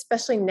differently?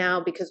 Especially now,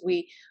 because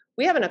we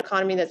have an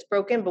economy that's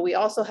broken, but we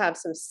also have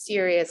some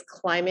serious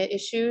climate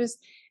issues.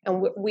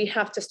 And we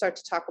have to start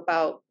to talk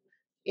about,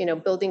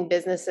 building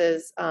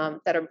businesses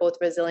that are both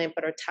resilient,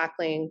 but are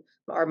tackling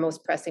our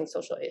most pressing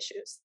social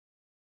issues.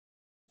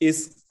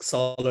 Is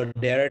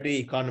solidarity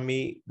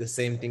economy the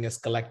same thing as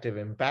collective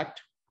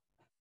impact?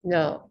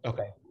 No.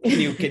 Okay.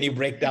 Can you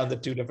break down the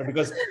two different,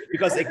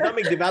 because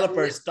economic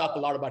developers talk a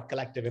lot about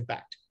collective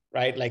impact,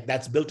 right? Like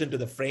that's built into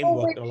the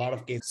framework in a lot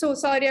of cases. So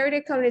solidarity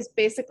economy is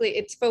basically,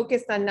 it's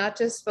focused on not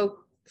just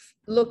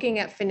looking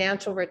at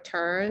financial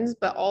returns,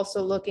 but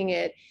also looking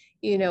at,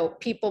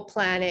 people,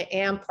 planet,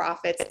 and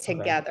profits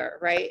together,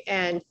 right?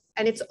 And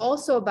it's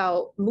also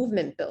about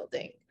movement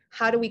building.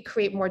 How do we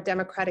create more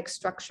democratic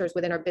structures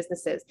within our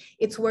businesses?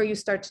 It's where you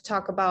start to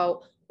talk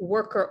about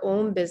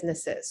worker-owned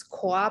businesses,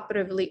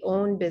 cooperatively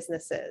owned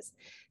businesses,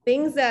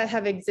 things that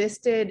have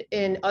existed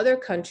in other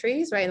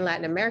countries, right? In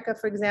Latin America,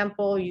 for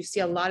example, you see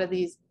a lot of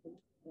these,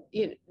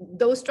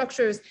 those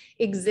structures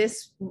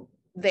exist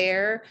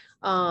there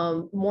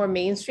more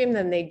mainstream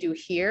than they do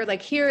here.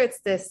 Like here,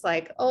 it's this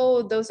like,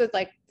 oh, those are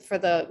like for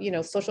the,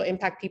 social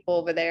impact people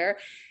over there.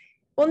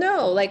 Well,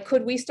 no, like,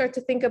 could we start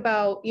to think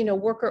about,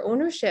 worker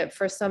ownership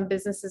for some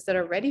businesses that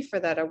are ready for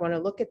that? I want to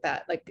look at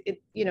that. Like,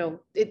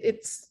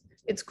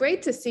 it's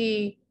great to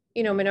see,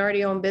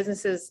 minority owned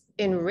businesses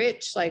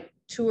enrich like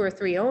 2 or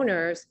 3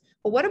 owners,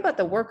 but what about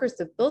the workers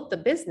that built the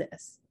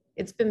business?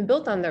 It's been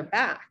built on their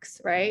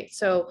backs, right?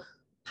 So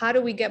how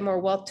do we get more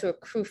wealth to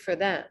accrue for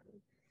them?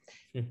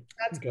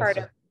 That's part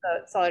of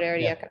the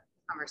solidarity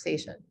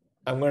conversation.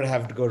 I'm going to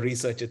have to go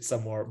research it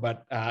some more,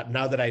 but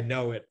now that I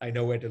know it, I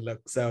know where to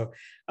look. So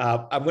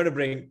I'm going to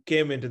bring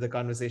Kim into the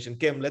conversation.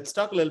 Kim, let's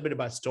talk a little bit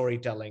about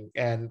storytelling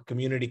and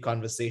community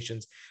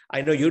conversations.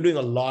 I know you're doing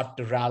a lot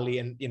to rally,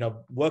 and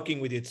working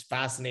with you, it's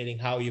fascinating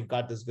how you've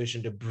got this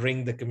vision to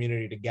bring the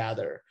community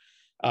together.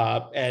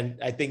 And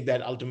I think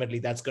that ultimately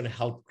that's going to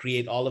help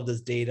create all of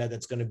this data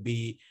that's going to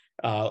be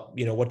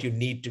what you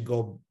need to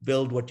go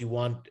build what you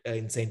want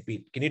in St.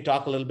 Pete. Can you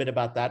talk a little bit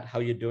about that, how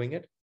you're doing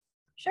it?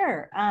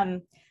 Sure.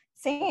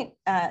 St.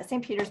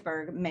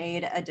 Petersburg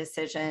made a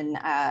decision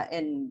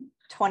in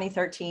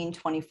 2013,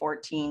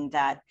 2014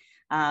 that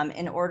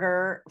in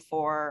order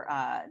for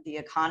the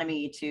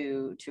economy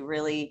to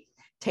really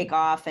take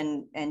off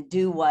and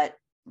do what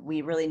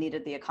we really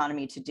needed the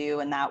economy to do,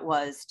 and that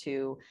was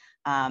to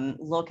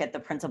look at the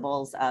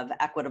principles of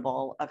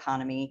equitable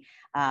economy.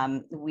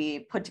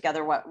 We put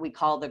together what we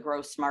call the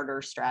Grow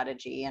Smarter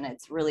strategy, and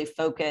it's really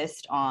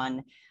focused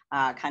on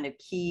kind of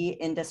key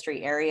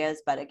industry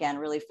areas, but again,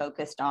 really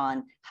focused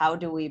on how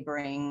do we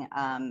bring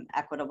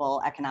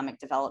equitable economic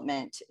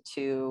development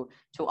to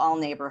all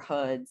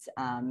neighborhoods,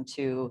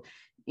 to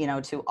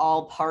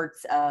all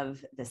parts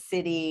of the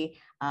city,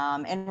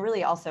 and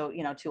really also,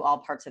 to all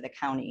parts of the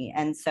county.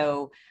 And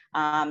so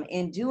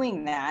in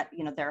doing that,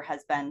 there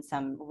has been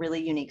some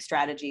really unique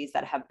strategies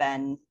that have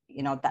been,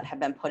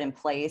 put in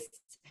place.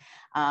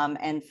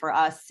 And for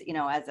us,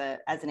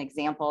 as an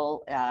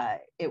example,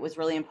 it was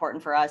really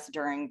important for us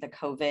during the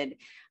COVID,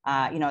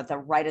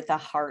 right at the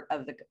heart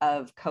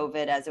of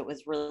COVID, as it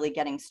was really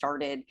getting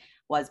started,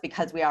 was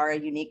because we are a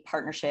unique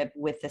partnership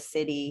with the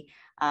city.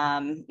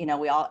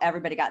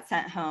 Everybody got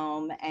sent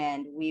home,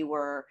 and we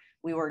were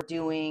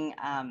doing.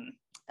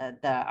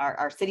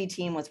 Our city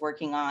team was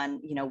working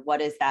on,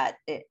 what is that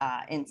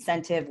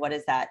incentive? What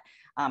is that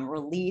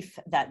relief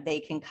that they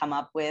can come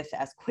up with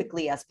as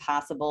quickly as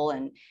possible?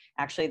 And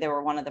actually, they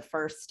were one of the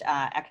first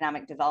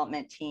economic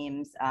development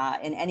teams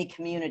in any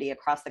community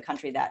across the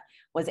country that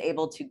was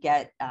able to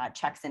get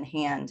checks in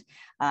hand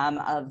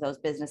of those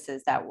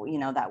businesses that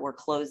were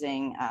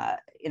closing,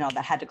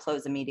 that had to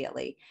close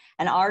immediately.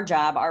 And our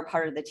job, our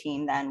part of the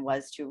team then,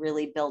 was to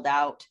really build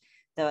out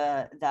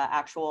the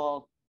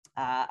actual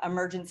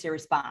emergency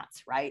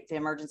response, right? The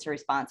emergency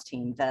response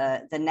team,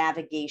 the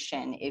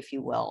navigation, if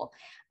you will,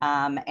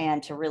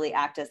 and to really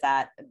act as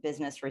that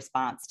business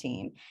response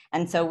team.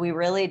 And so we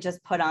really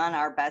just put on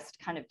our best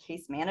kind of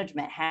case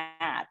management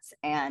hats,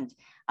 and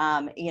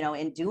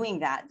in doing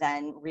that,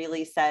 then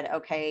really said,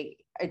 okay,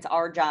 it's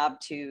our job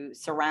to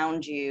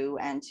surround you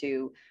and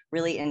to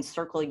really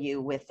encircle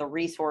you with the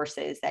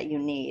resources that you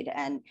need.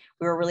 And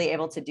we were really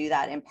able to do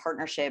that in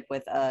partnership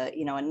with a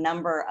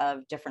number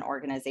of different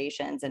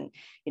organizations. And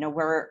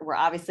we're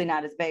obviously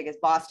not as big as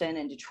Boston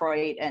and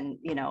Detroit and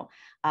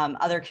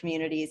other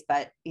communities,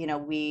 but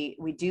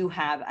we do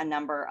have a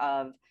number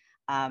of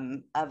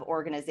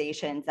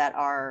organizations that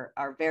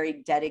are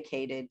very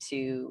dedicated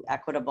to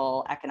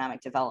equitable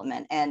economic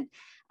development. And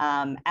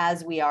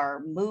as we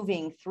are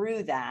moving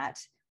through that,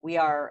 we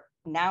are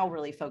now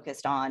really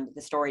focused on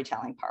the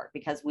storytelling part,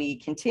 because we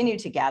continue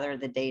to gather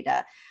the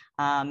data.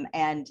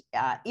 And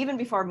even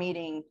before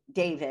meeting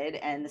David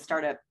and the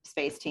Startup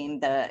Space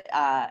team,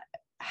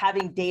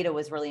 having data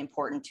was really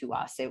important to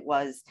us. It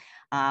was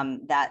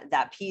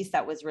that piece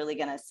that was really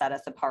going to set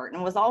us apart,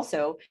 and was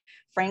also,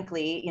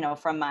 frankly,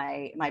 from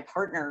my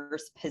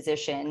partner's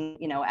position,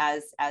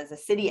 as a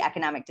city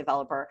economic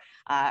developer,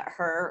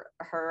 her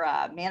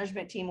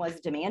management team was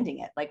demanding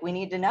it. Like, we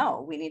need to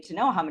know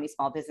how many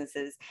small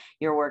businesses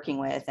you're working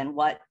with, and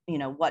what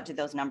do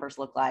those numbers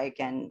look like,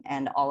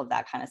 and all of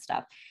that kind of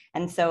stuff.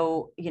 And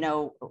so,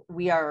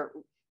 we are,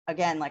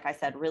 again, like I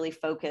said, really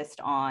focused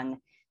on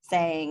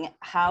saying,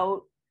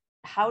 how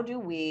do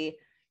we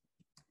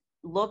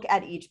look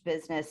at each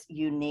business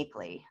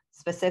uniquely,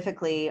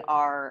 specifically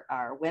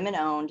our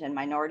women-owned and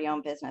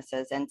minority-owned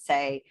businesses, and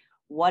say,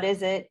 what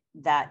is it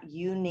that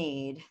you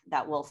need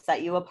that will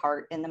set you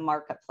apart in the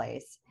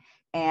marketplace?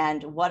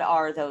 And what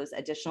are those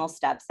additional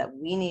steps that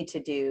we need to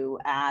do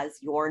as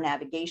your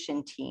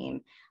navigation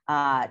team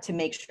to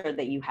make sure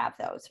that you have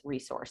those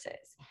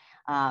resources?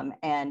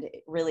 And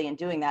really, in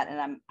doing that, and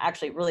I'm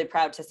actually really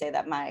proud to say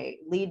that my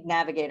lead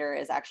navigator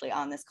is actually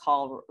on this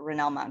call,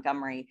 Renelle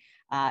Montgomery,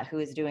 who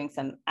is doing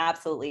some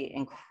absolutely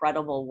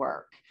incredible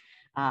work,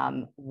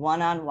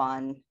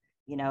 one-on-one,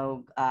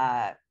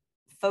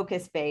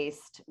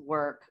 focus-based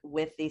work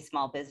with these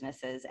small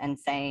businesses, and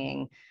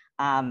saying,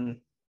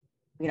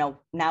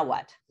 now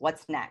what?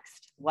 What's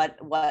next? What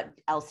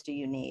else do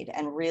you need?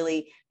 And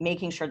really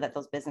making sure that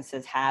those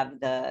businesses have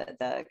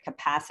the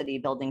capacity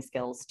building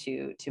skills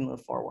to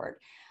move forward.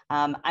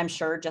 I'm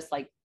sure, just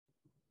like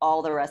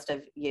all the rest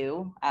of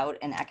you out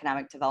in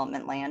economic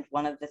development land,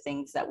 one of the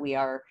things that we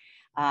are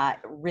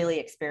really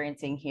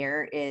experiencing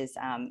here is,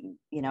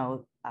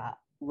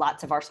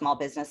 lots of our small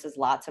businesses,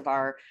 lots of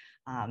our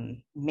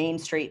Main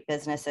Street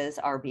businesses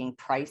are being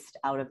priced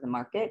out of the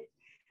market.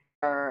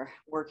 Are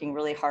working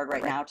really hard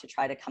right now to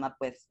try to come up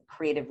with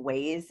creative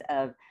ways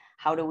of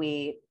how do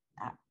we,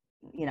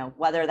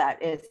 whether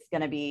that is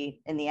going to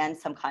be in the end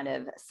some kind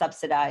of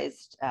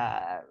subsidized,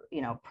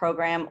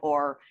 program,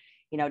 or,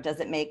 does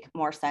it make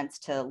more sense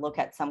to look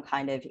at some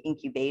kind of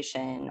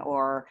incubation,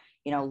 or,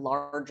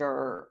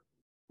 larger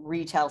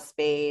retail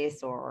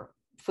space, or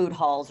food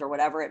halls, or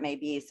whatever it may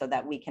be, so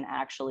that we can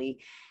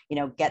actually,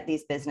 get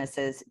these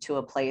businesses to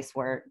a place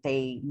where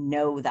they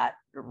know that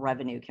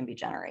revenue can be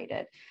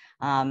generated.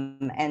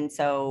 And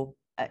so,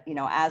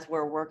 as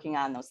we're working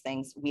on those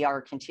things, we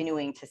are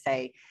continuing to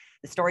say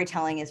the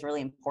storytelling is really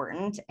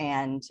important,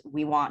 and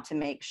we want to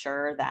make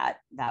sure that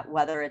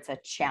whether it's a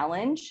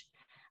challenge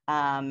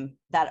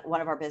that one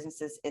of our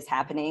businesses is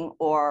happening,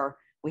 or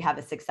we have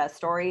a success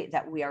story,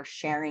 that we are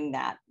sharing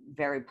that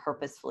very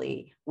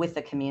purposefully with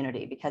the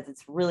community, because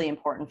it's really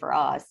important for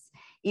us,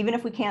 even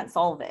if we can't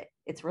solve it,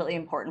 it's really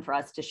important for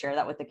us to share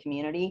that with the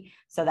community,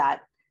 so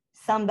that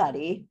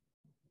somebody,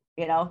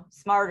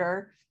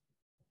 smarter,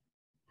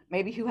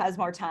 maybe who has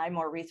more time,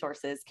 more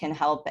resources, can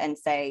help and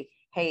say,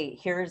 hey,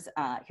 here's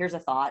a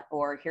thought,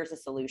 or here's a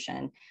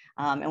solution.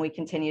 And we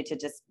continue to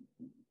just,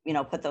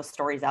 put those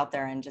stories out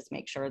there, and just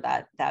make sure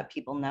that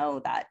people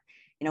know that,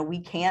 we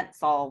can't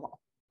solve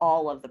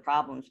all of the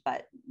problems,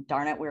 but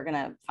darn it, we're going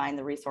to find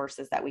the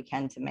resources that we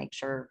can to make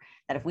sure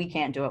that if we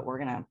can't do it, we're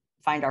going to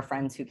find our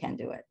friends who can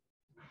do it.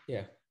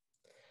 Yeah,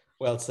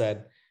 well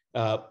said.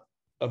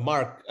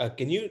 Mark,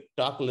 can you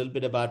talk a little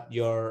bit about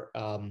your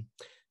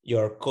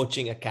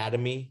coaching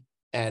academy,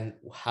 and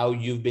how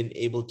you've been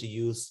able to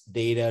use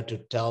data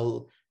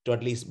to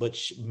at least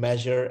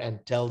measure and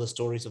tell the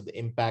stories of the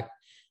impact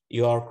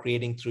you are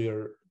creating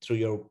through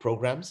your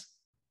programs?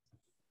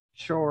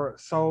 Sure.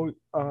 So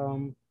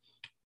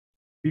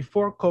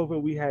before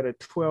COVID, we had a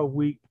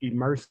 12-week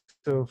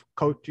immersive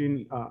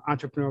coaching,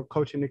 entrepreneur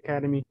coaching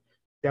academy,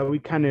 that we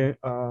kind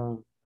of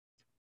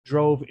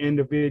drove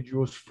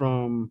individuals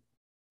from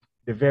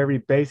the very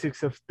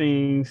basics of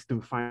things,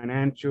 through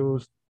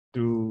financials,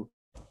 through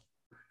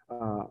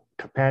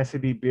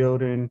capacity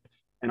building,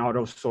 and all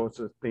those sorts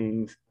of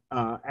things.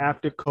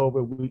 After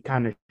COVID, we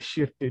kind of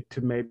shifted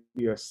to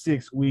maybe a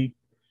 6-week,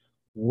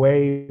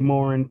 way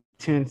more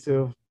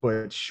intensive,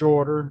 but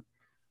shorter.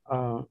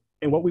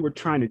 And what we were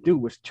trying to do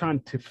was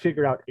trying to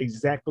figure out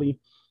exactly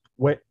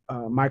what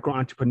micro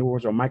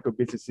entrepreneurs or micro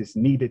businesses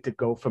needed to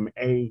go from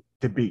A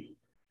to B.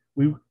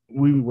 We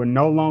were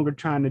no longer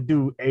trying to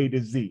do A to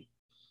Z.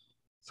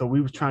 So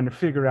we were trying to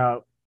figure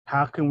out,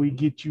 how can we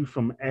get you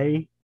from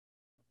A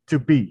to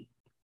B?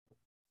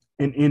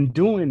 And in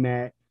doing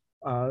that,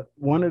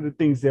 one of the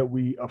things that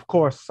we, of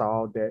course,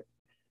 saw that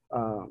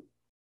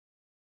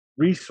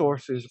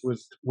resources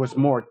was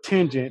more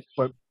tingent,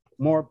 but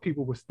more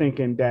people was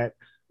thinking that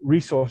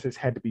resources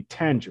had to be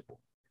tangible.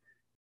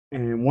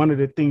 And one of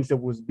the things that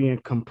was being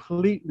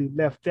completely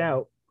left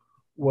out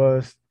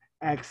was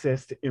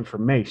access to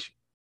information.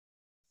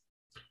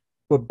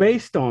 But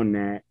based on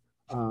that,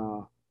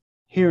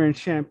 here in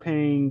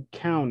Champaign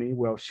County,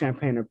 well,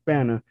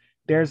 Champaign-Urbana,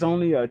 there's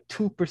only a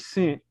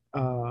 2%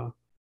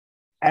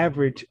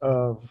 average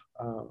of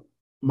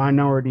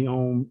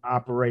minority-owned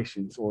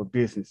operations or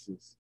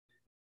businesses.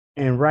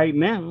 And right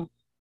now,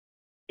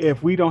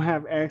 if we don't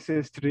have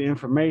access to the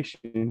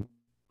information,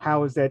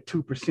 how is that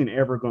 2%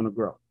 ever going to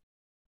grow?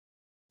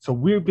 So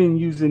we've been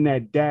using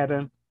that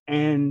data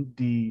and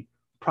the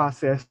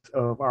process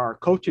of our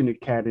coaching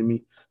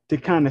academy to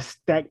kind of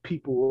stack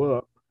people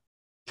up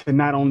to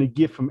not only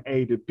get from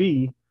A to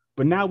B,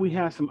 but now we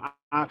have some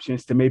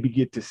options to maybe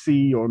get to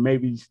C or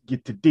maybe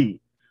get to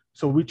D.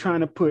 So we're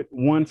trying to put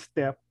one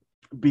step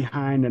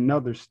behind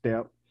another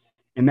step,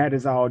 and that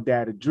is all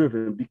data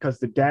driven, because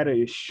the data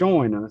is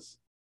showing us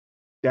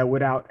that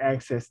without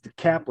access to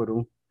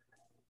capital,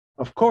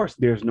 of course,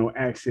 there's no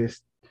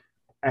access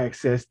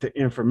to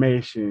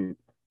information.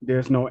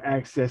 There's no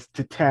access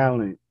to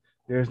talent.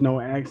 There's no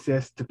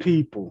access to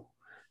people.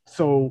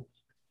 So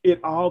it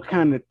all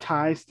kind of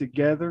ties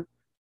together.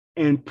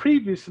 And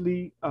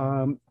previously,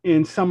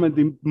 in some of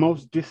the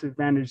most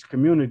disadvantaged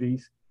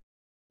communities,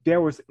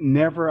 there was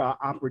never an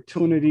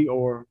opportunity,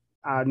 or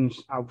I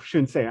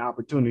shouldn't say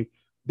opportunity,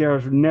 there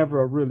was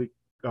never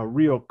a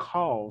real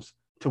cause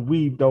to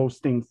weave those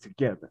things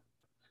together.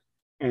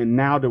 And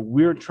now that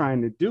we're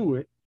trying to do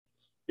it,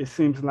 it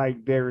seems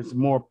like there is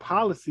more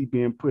policy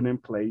being put in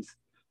place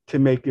to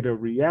make it a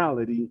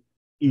reality,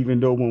 even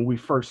though when we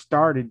first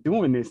started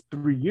doing this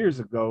 3 years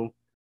ago,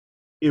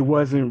 it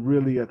wasn't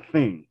really a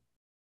thing.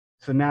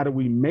 So now that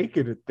we make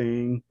it a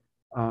thing,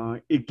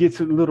 it gets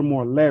a little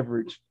more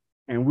leverage,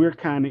 and we're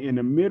kind of in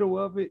the middle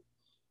of it.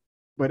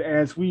 But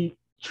as we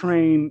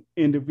train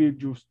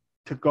individuals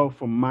to go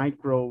from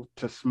micro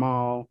to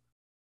small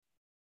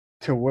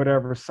to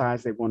whatever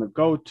size they want to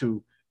go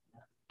to,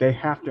 they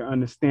have to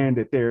understand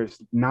that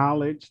there's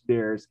knowledge,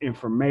 there's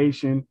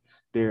information,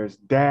 there's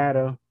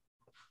data,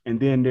 and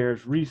then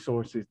there's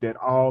resources that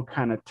all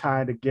kind of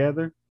tie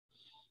together.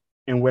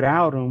 And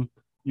without them,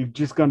 you're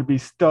just going to be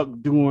stuck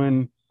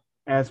doing,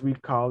 as we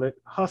call it,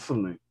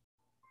 hustling.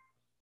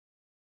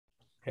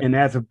 Okay. And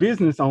as a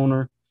business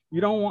owner,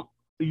 you don't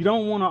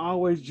want to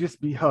always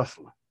just be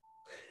hustling.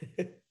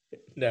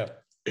 No.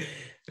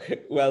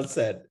 Well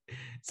said.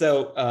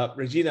 So,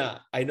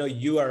 Regina, I know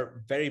you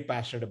are very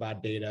passionate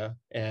about data,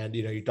 and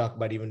you talk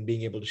about even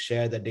being able to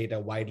share the data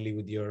widely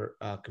with your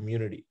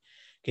community.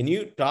 Can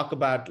you talk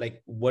about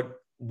like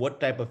what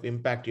type of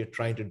impact you're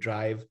trying to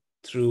drive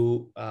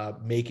through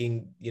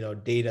making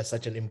data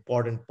such an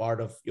important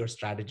part of your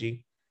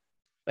strategy?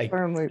 Like,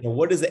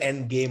 what is the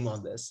end game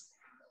on this?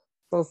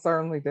 So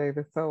certainly,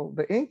 David. So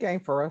the end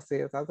game for us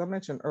is, as I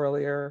mentioned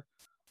earlier,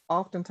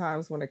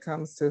 oftentimes when it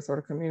comes to sort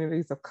of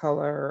communities of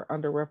color,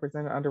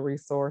 underrepresented,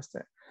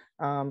 under-resourced,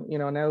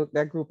 and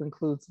that group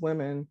includes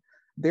women,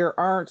 there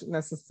aren't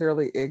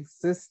necessarily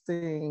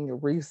existing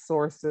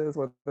resources,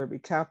 whether it be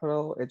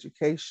capital,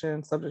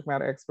 education, subject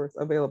matter experts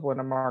available in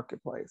the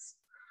marketplace.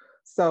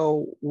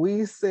 So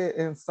we sit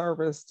in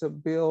service to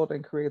build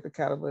and create the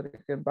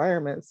catalytic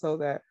environment so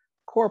that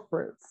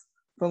corporates,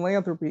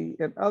 philanthropy,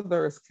 and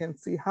others can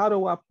see, how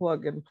do I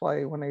plug and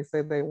play when they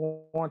say they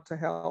want to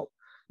help,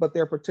 but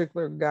their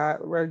particular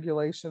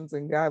regulations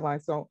and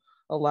guidelines don't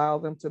allow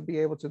them to be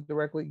able to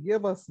directly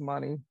give us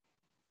money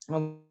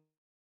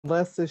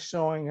unless it's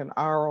showing an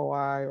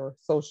ROI or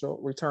social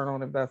return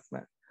on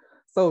investment.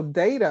 So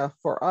data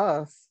for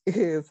us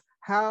is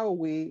how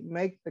we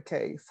make the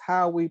case,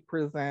 how we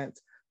present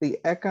the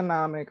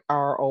economic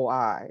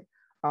ROI,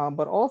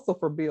 but also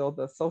for Bill,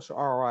 the social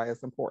ROI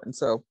is important.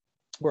 So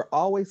we're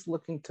always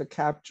looking to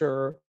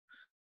capture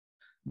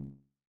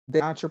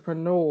the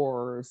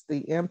entrepreneurs,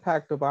 the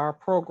impact of our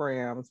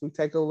programs. We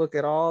take a look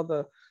at all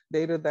the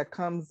data that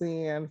comes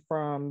in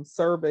from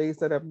surveys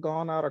that have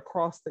gone out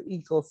across the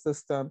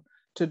ecosystem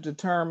to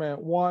determine,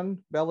 one,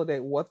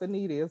 validate what the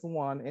need is,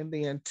 one, and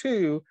then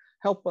two,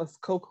 help us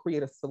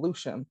co-create a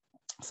solution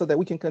so that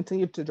we can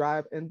continue to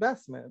drive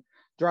investment,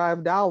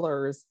 drive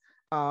dollars.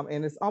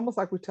 And it's almost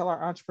like we tell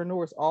our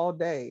entrepreneurs all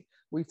day.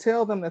 We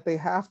tell them that they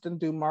have to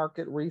do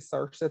market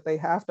research, that they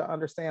have to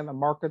understand the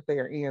market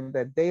they're in,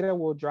 that data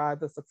will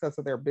drive the success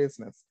of their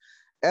business.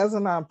 As a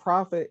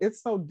nonprofit,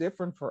 it's no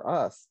different for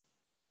us.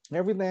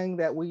 Everything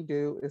that we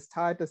do is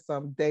tied to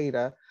some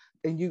data,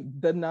 and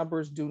the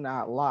numbers do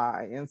not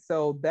lie. And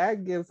so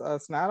that gives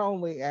us, not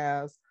only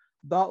as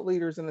thought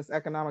leaders in this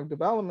economic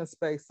development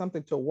space,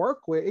 something to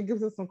work with, it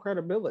gives us some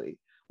credibility.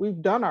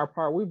 We've done our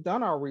part, we've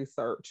done our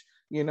research,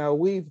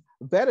 we've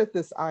vetted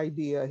this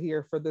idea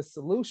here for this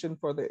solution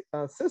for the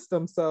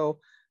system. So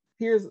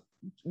here's,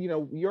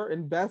 your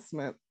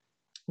investment,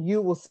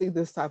 you will see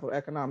this type of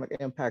economic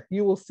impact,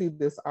 you will see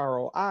this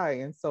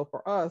ROI. And so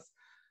for us,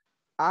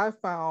 I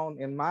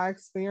found in my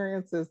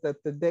experiences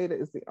that the data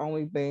is the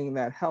only thing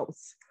that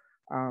helps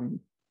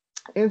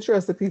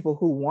interested people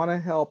who want to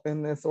help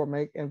in this or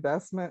make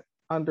investment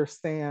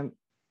understand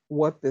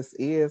what this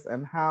is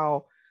and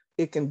how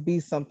it can be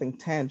something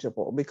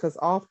tangible, because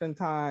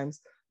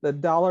oftentimes the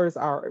dollars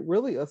are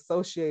really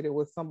associated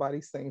with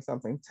somebody saying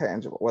something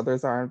tangible, whether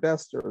it's our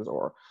investors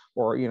or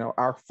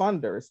our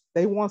funders.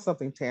 They want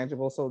something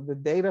tangible. So the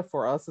data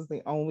for us is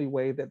the only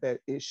way that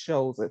it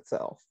shows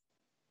itself.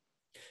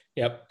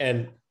 Yep.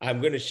 And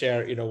I'm going to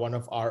share, one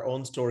of our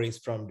own stories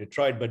from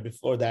Detroit. But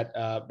before that,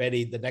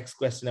 Betty, the next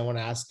question I want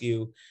to ask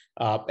you,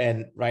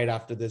 and right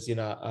after this,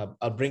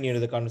 I'll bring you into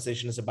the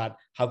conversation, is about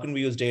how can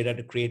we use data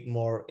to create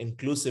more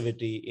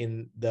inclusivity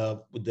in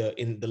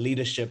the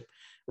leadership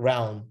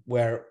realm,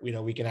 where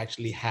we can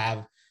actually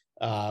have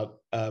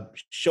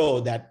show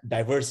that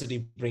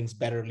diversity brings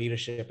better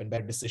leadership and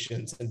better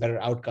decisions and better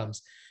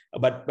outcomes.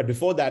 But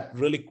before that,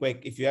 really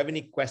quick, if you have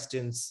any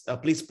questions,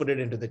 please put it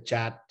into the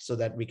chat so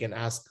that we can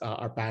ask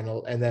our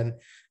panel. And then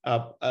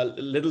a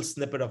little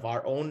snippet of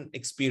our own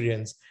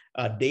experience.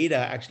 Data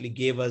actually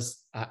gave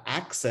us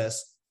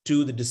access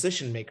to the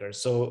decision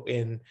makers. So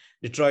in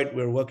Detroit,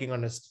 we're working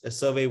on a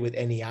survey with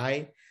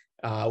NEI,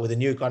 with a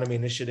New Economy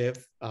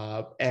Initiative.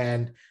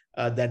 And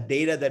that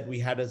data that we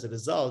had as a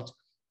result,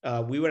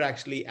 we were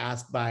actually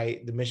asked by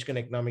the Michigan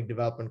Economic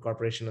Development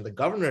Corporation and the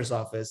governor's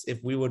office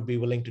if we would be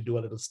willing to do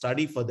a little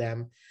study for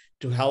them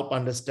to help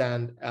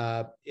understand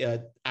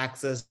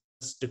access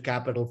to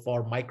capital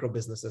for micro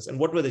businesses and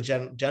what were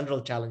the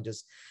general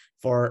challenges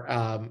for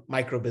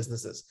micro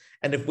businesses.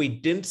 And if we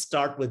didn't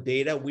start with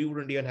data, we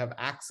wouldn't even have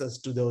access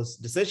to those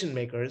decision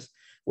makers,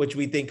 which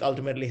we think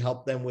ultimately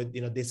helped them with,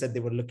 they said they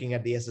were looking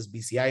at the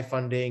SSBCI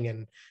funding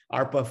and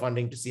ARPA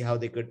funding to see how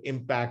they could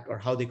impact or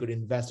how they could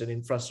invest in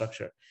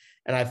infrastructure.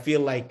 And I feel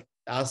like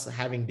us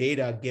having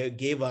data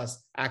gave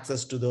us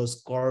access to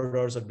those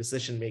corridors of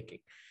decision making.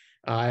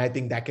 And I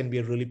think that can be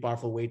a really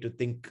powerful way to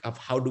think of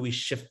how do we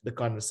shift the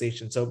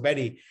conversation. So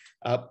Betty,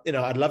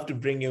 I'd love to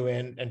bring you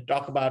in and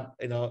talk about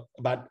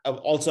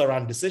also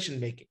around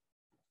decision making.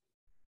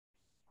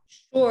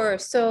 Sure.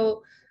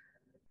 So,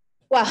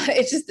 well,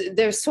 it's just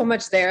there's so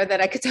much there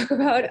that I could talk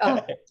about.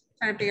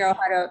 Trying to figure out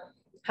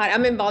how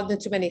I'm involved in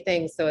too many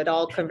things, so it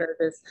all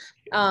converges.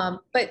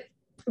 But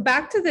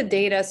back to the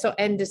data,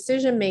 and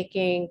decision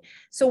making.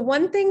 So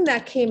one thing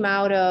that came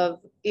out of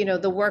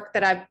the work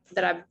that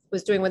I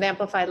was doing with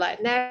Amplify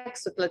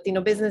Latinx, with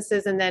Latino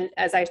businesses, and then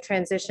as I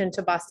transitioned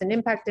to Boston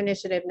Impact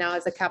Initiative now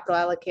as a capital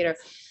allocator,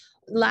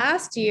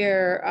 last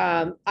year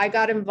I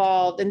got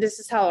involved, and this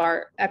is how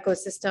our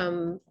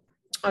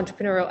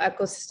entrepreneurial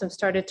ecosystem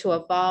started to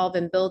evolve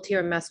and build here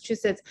in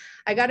Massachusetts.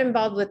 I got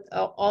involved with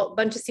a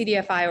bunch of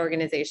CDFI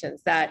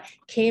organizations that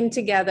came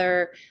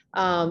together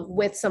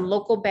with some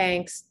local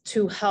banks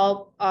to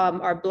help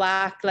our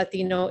Black,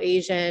 Latino,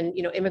 Asian,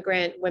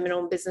 immigrant,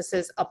 women-owned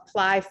businesses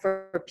apply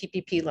for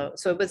PPP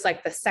loans. So it was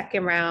like the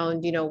second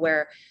round,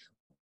 where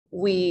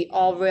we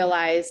all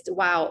realized,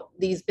 wow,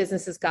 these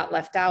businesses got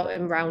left out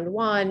in round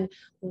one.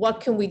 What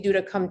can we do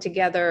to come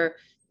together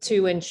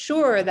to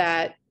ensure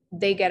that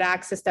they get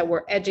access, that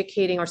we're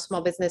educating our small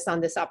business on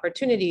this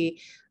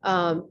opportunity,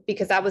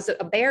 because that was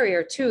a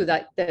barrier too,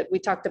 that we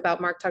talked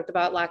about, Mark talked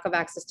about lack of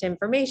access to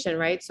information,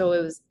 right? So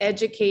it was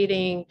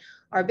educating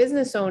our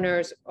business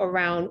owners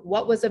around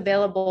what was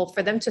available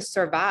for them to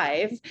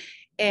survive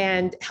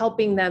and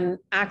helping them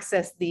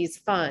access these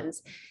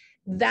funds.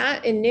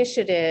 That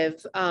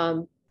initiative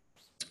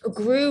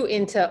grew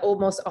into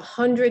almost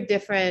 100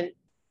 different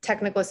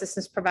technical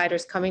assistance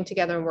providers coming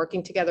together and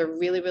working together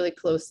really, really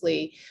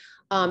closely.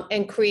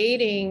 And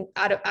creating,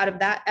 out of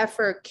that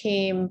effort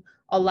came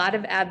a lot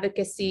of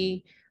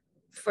advocacy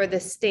for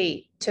the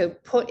state to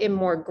put in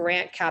more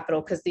grant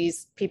capital because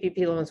these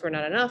PPP loans were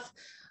not enough.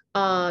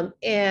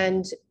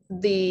 And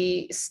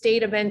the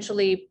state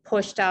eventually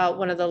pushed out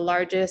one of the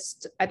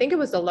largest, I think it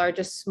was the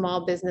largest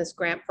small business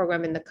grant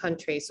program in the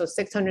country. So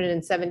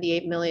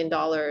 $678 million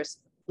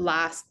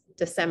last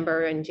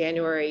December and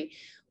January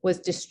was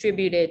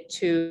distributed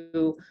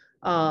to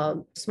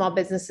small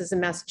businesses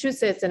in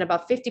Massachusetts, and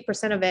about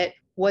 50% of it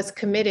was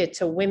committed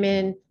to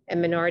women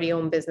and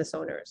minority-owned business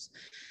owners.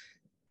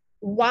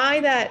 Why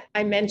that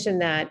I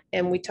mentioned that,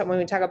 and when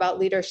we talk about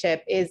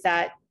leadership, is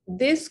that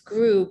this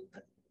group,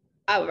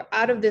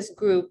 out of this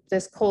group,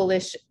 this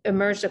coalition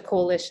emerged a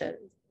coalition.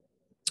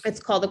 It's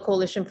called the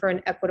Coalition for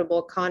an Equitable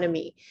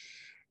Economy,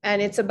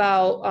 and it's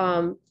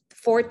about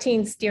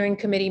 14 steering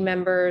committee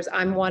members.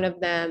 I'm one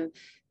of them.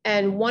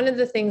 And one of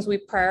the things we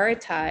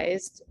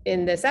prioritized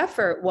in this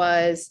effort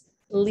was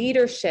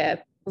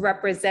leadership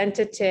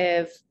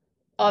representative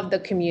of the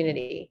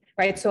community,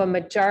 right? So a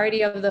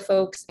majority of the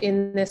folks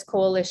in this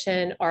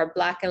coalition are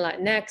Black and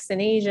Latinx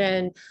and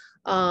Asian,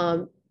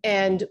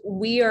 and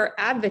we are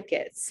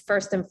advocates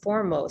first and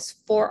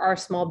foremost for our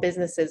small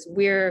businesses.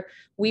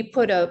 We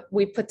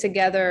put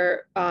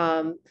together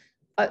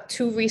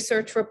 2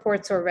 research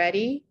reports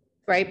already,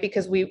 right?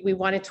 Because we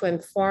wanted to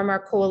inform our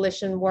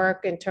coalition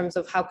work in terms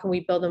of how can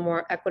we build a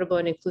more equitable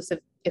and inclusive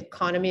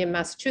economy in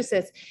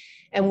Massachusetts.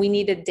 And we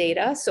needed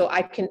data. So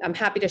I'm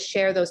happy to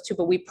share those 2,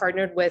 but we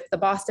partnered with the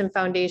Boston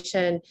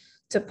Foundation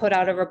to put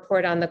out a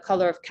report on the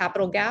color of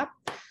capital gap.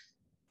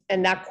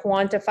 And that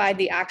quantified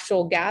the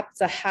actual gap. It's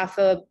a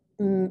 $500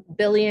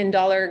 million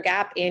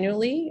gap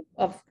annually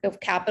of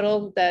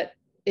capital that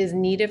is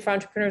needed for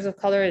entrepreneurs of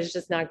color, is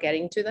just not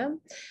getting to them.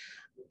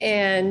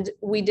 And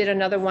we did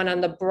another one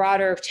on the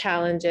broader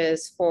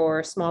challenges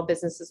for small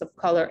businesses of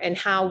color and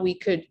how we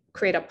could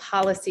create a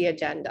policy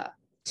agenda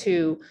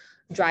to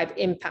drive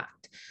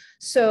impact.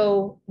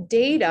 So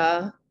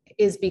data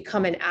is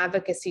become an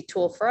advocacy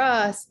tool for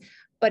us,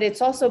 but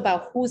it's also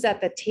about who's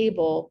at the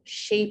table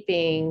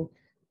shaping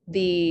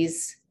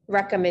these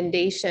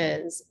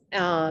recommendations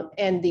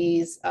and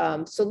these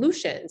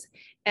solutions.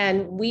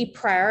 And we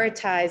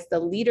prioritize the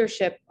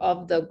leadership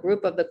of the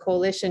group of the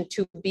coalition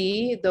to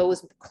be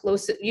those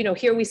closest,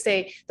 here we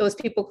say those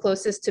people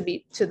closest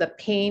to the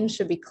pain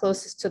should be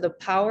closest to the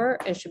power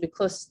and should be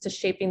closest to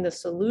shaping the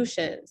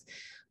solutions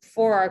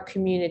for our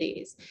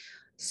communities.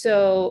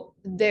 So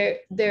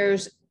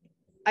there's,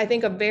 I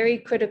think, a very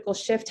critical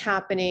shift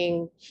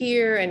happening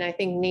here, and I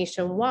think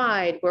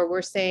nationwide, where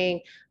we're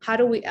saying, how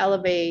do we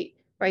elevate,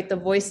 right, the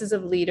voices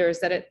of leaders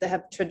that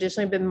have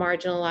traditionally been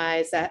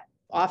marginalized, that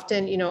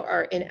often,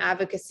 are in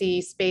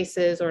advocacy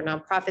spaces or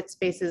nonprofit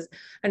spaces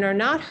and are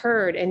not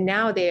heard, and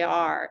now they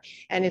are.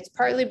 And it's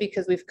partly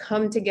because we've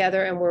come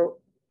together and we're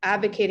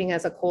advocating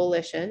as a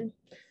coalition.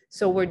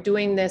 So we're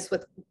doing this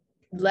with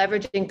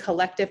leveraging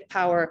collective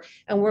power,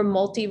 and we're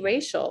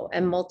multiracial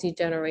and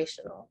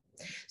multi-generational.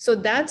 So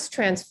that's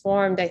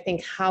transformed, I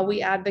think, how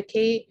we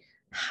advocate,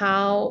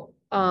 how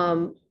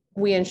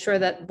we ensure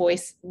that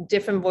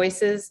different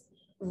voices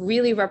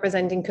really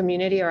representing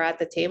community are at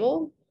the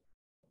table,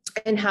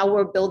 and how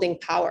we're building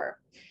power,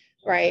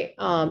 right?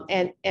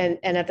 And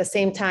at the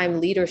same time,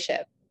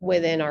 leadership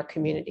within our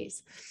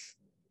communities.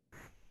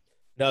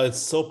 No, it's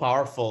so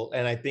powerful.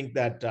 And I think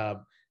that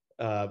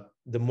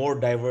the more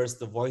diverse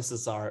the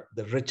voices are,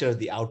 the richer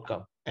the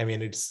outcome. I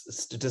mean, it's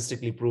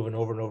statistically proven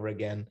over and over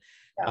again.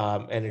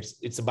 Yeah. And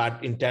it's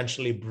about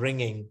intentionally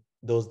bringing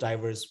those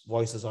diverse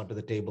voices onto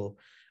the table.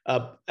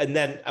 And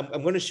then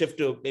I'm going to shift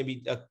to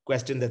maybe a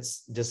question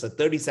that's just a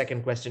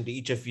 30-second question to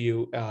each of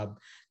you,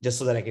 just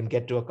so that I can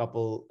get to a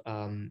couple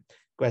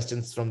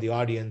questions from the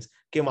audience.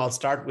 Kim, I'll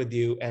start with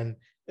you, and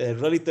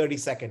really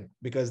 30-second,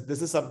 because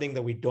this is something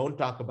that we don't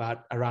talk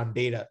about around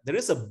data. There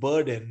is a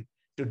burden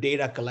to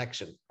data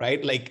collection,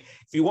 right? Like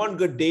if you want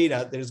good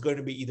data, there's going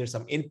to be either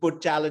some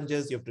input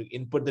challenges, you have to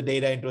input the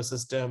data into a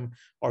system,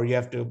 or you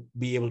have to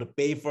be able to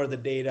pay for the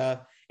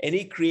data.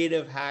 Any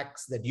creative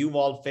hacks that you've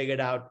all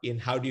figured out in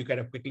how do you kind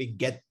of quickly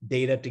get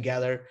data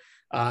together?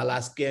 I'll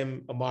ask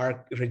Kim,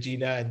 Mark,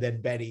 Regina, and then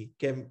Betty.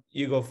 Kim,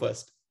 you go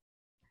first.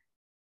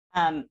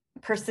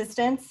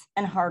 Persistence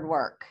and hard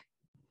work.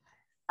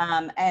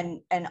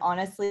 And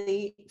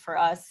honestly, for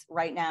us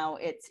right now,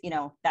 it's,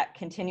 that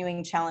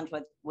continuing challenge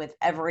with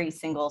every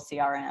single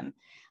CRM.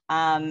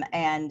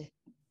 And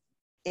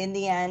in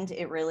the end,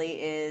 it really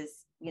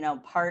is,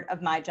 part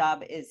of my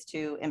job is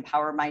to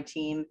empower my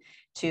team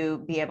to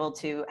be able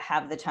to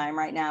have the time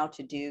right now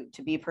to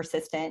be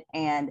persistent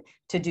and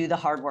to do the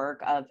hard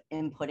work of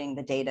inputting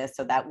the data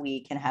so that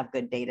we can have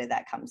good data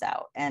that comes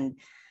out. And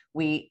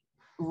we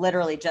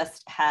literally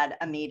just had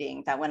a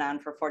meeting that went on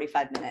for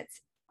 45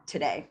 minutes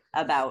today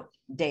about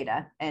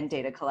data and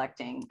data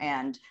collecting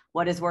and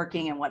what is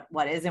working and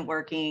what isn't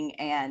working,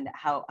 and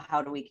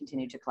how do we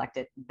continue to collect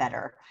it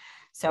better.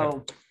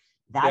 So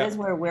that is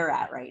where we're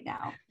at right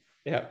now.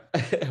 Yeah.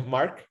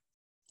 Mark?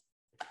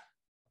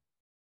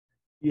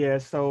 Yeah,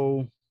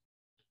 so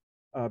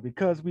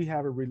because we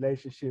have a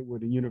relationship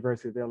with the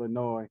University of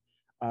Illinois,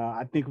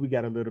 I think we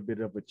got a little bit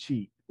of a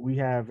cheat. We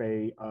have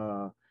a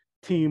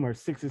team of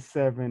 6 or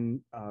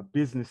 7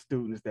 business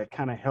students that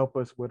kind of help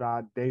us with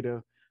our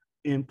data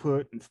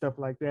input and stuff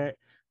like that.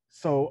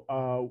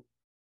 So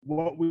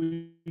what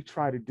we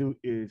try to do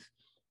is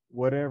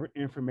whatever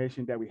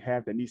information that we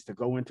have that needs to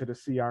go into the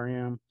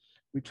CRM,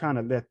 we're trying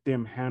to let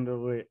them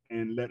handle it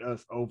and let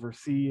us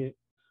oversee it.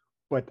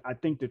 But I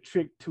think the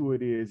trick to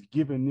it is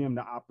giving them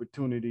the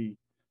opportunity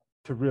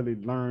to really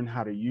learn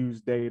how to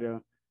use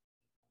data.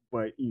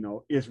 But,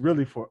 it's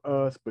really for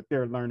us, but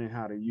they're learning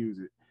how to use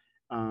it.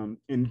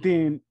 And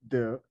then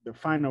the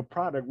final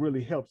product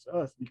really helps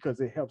us because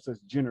it helps us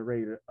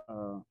generate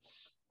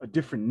a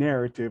different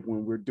narrative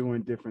when we're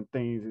doing different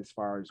things as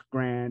far as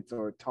grants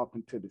or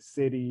talking to the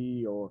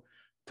city or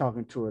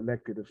talking to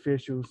elected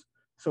officials.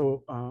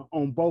 So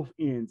on both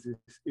ends,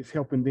 it's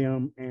helping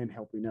them and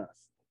helping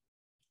us.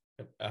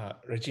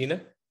 Regina?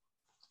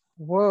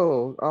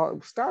 Whoa,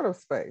 Startup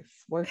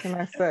Space. What can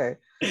I say?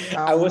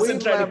 I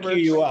wasn't trying to cue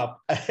you up.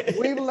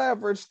 We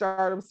leverage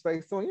Startup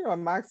Space. So,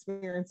 in my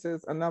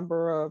experiences, a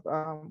number of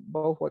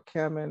both what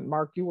Kim and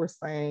Mark, you were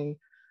saying,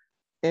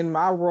 in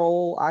my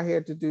role, I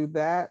had to do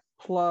that,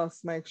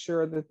 plus make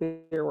sure that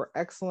there were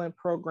excellent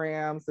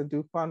programs that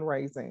do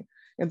fundraising.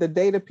 And the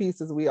data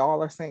pieces we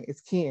all are saying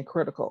is key and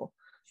critical.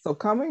 So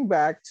coming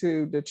back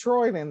to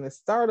Detroit and the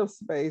startup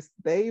space,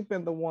 they've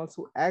been the ones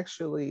who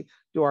actually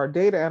do our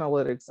data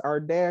analytics,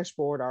 our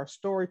dashboard, our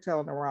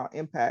storytelling around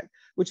impact,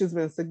 which has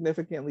been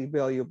significantly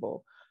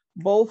valuable,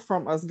 both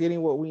from us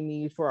getting what we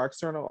need for our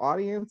external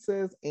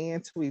audiences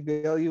and to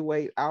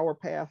evaluate our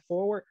path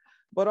forward.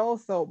 But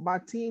also my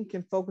team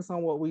can focus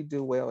on what we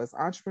do well as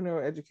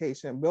entrepreneurial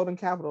education, building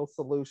capital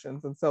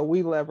solutions. And so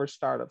we leverage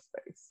Startup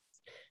Space.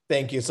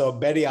 Thank you. So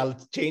Betty, I'll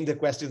change the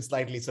question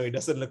slightly so it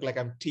doesn't look like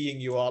I'm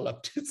teeing you all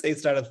up to say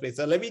Startup Space.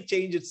 So let me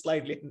change it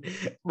slightly.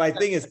 My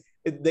thing is,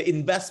 the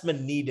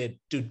investment needed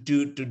to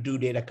do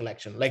data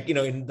collection. Like,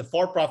 in the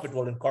for-profit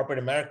world, in corporate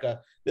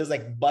America, there's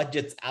like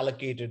budgets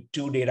allocated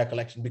to data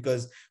collection,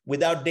 because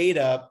without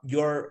data,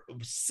 you're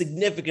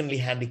significantly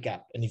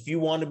handicapped. And if you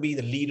want to be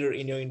the leader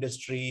in your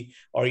industry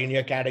or in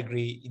your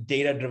category,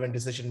 data-driven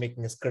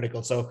decision-making is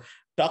critical. So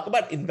talk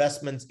about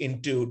investments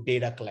into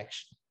data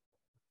collection.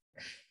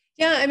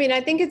 Yeah, I mean, I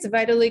think it's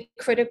vitally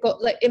critical.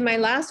 Like in my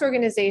last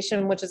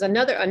organization, which is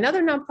another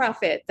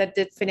nonprofit that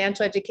did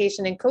financial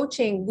education and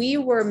coaching, we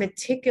were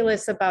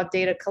meticulous about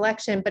data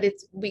collection, but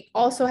we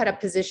also had a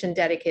position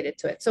dedicated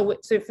to it. So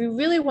if you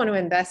really want to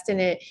invest in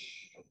it,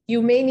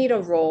 you may need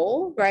a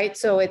role, right?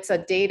 So it's a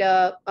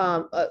data,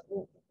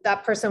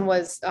 that person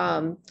was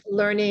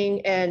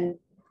learning and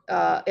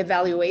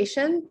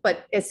evaluation,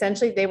 but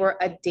essentially they were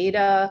a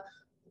data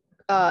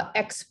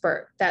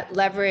expert that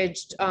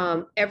leveraged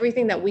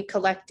everything that we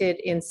collected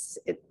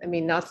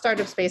not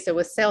Startup Space, it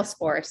was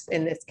Salesforce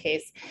in this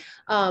case,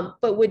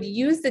 but would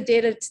use the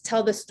data to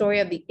tell the story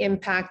of the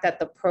impact that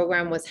the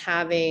program was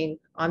having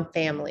on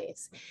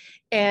families.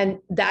 And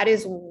that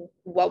is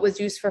what was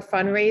used for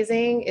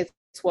fundraising. It's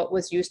what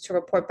was used to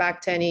report back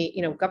to any,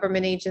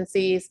 government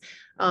agencies.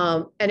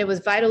 And it was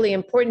vitally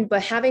important,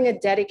 but having a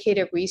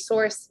dedicated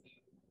resource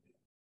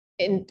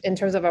in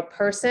terms of a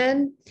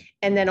person,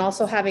 and then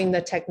also having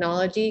the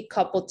technology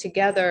coupled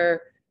together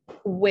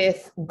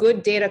with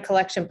good data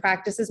collection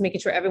practices,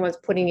 making sure everyone's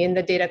putting in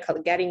the data,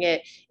 getting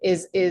it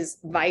is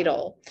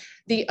vital.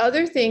 The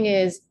other thing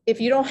is,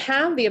 if you don't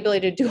have the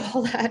ability to do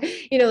all that,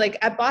 like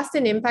at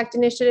Boston Impact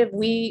Initiative,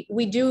 we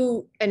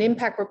do an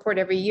impact report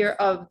every year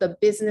of the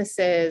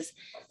businesses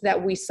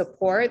that we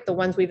support, the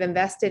ones we've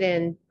invested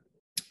in.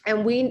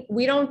 And we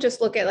don't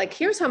just look at like,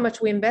 here's how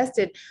much we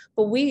invested,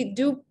 but we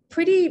do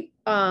pretty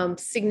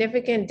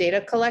significant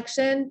data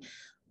collection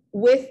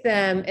with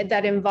them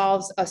that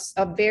involves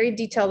a very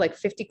detailed, like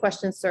 50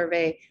 question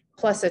survey,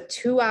 plus a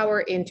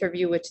 2-hour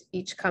interview with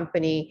each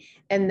company,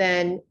 and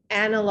then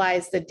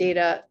analyze the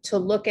data to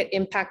look at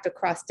impact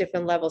across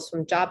different levels,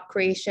 from job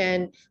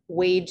creation,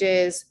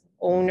 wages,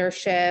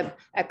 ownership,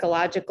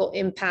 ecological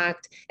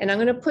impact. And I'm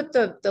going to put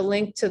the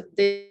link to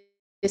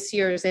this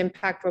year's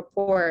impact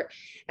report.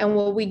 And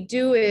what we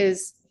do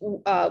is,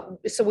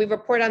 so we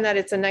report on that.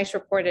 It's a nice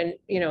report and,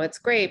 it's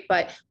great,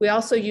 but we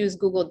also use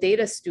Google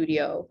Data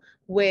Studio,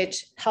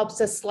 which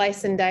helps us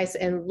slice and dice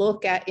and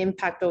look at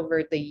impact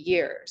over the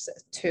years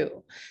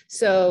too.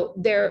 So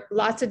there are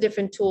lots of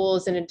different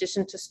tools in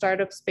addition to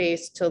Startup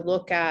Space to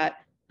look at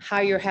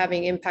how you're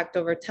having impact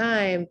over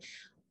time,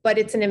 but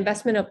it's an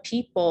investment of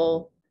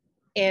people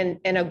and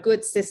a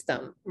good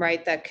system,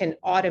 right, that can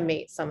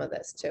automate some of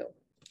this too.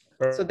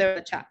 So there's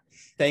a chat.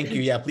 Thank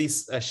you. Yeah,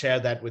 please share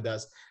that with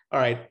us. All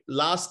right,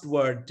 last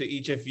word to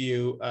each of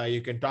you.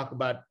 You can talk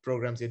about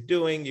programs you're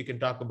doing. You can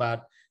talk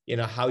about,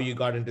 how you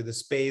got into the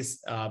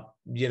space, or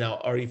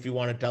if you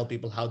want to tell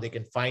people how they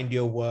can find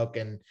your work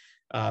and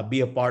be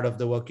a part of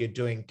the work you're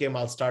doing. Kim,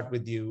 I'll start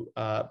with you,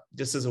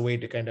 just as a way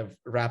to kind of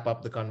wrap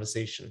up the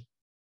conversation.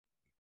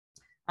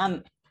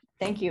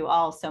 Thank you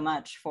all so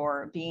much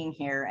for being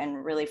here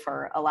and really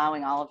for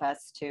allowing all of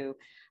us to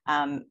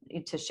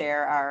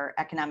share our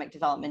economic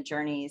development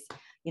journeys.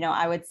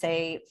 I would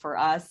say for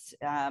us,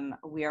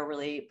 we are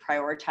really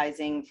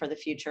prioritizing for the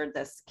future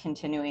this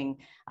continuing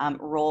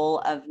role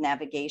of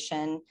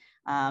navigation.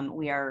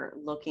 We are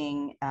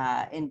looking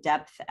in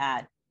depth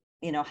at,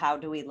 how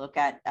do we look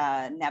at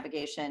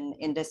navigation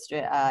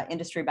industry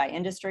by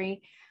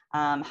industry?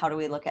 How do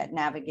we look at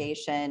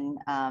navigation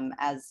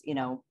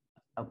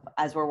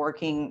as we're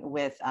working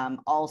with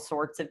all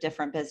sorts of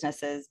different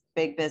businesses,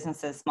 big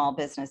businesses, small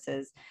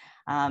businesses.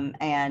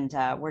 And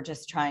we're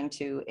just trying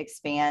to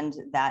expand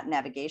that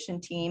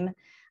navigation team.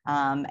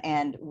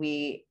 And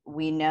we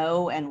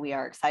know and we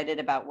are excited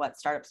about what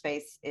Startup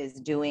Space is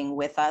doing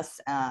with us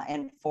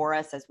and for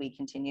us as we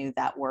continue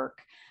that work,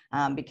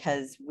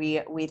 because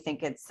we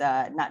think it's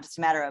not just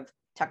a matter of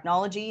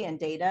technology and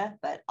data,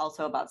 but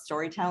also about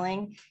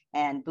storytelling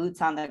and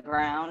boots on the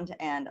ground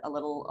and a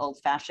little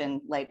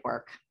old-fashioned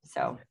legwork.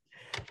 So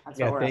that's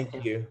what we're up to.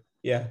 Thank you.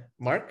 Yeah,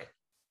 Mark?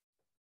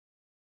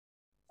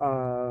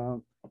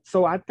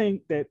 So I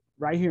think that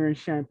right here in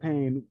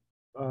Champaign,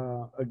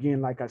 again,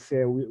 like I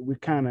said, we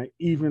kind of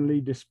evenly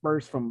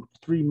dispersed from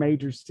 3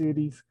 major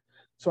cities.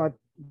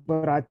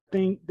 But I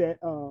think that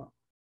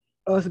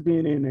us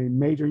being in a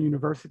major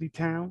university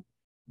town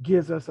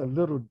gives us a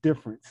little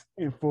difference.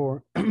 And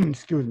for,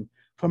 excuse me,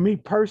 for me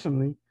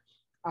personally,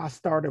 I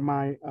started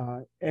my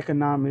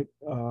economic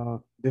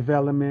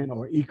development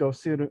or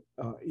ecosystem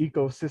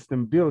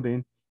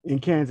building in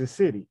Kansas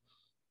City.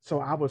 So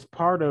I was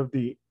part of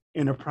the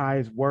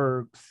Enterprise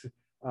Works,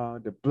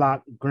 the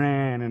block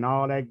grant and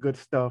all that good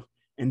stuff.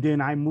 And then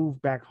I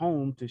moved back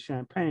home to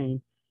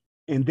Champaign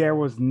and there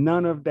was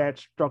none of that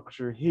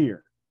structure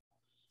here.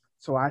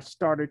 So I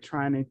started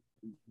trying to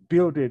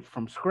build it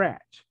from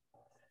scratch.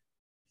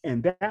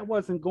 And that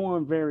wasn't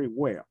going very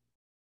well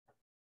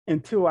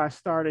until I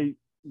started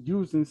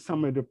using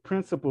some of the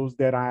principles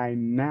that I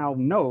now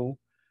know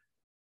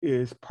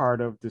is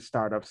part of the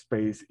Startup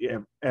Space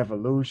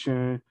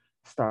evolution,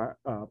 start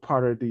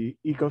part of the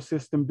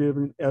ecosystem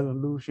building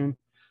evolution.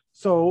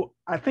 So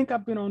I think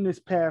I've been on this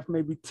path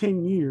maybe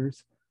 10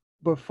 years,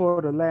 but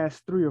for the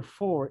last 3 or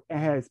 4, it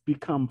has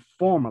become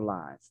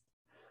formalized.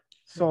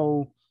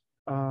 So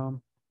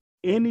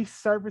any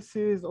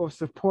services or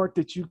support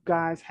that you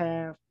guys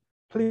have,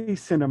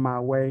 please send them my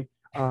way.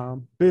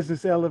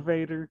 Business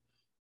Elevator,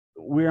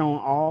 we're on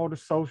all the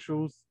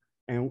socials,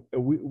 and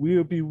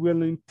we'll be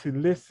willing to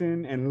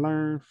listen and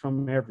learn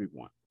from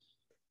everyone.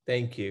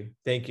 Thank you.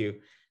 Thank you.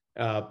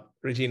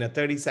 Regina,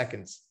 30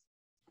 seconds.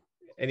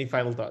 Any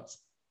final thoughts?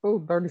 Oh,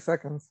 30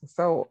 seconds.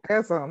 So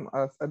as an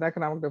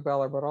economic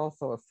developer, but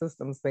also a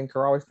systems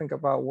thinker, I always think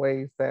about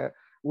ways that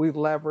we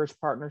leverage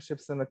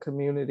partnerships in the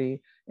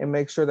community and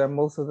make sure that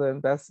most of the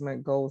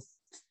investment goes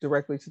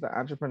directly to the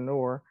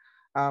entrepreneur.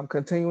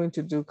 Continuing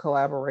to do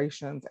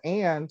collaborations.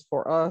 And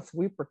for us,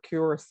 we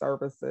procure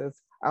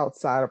services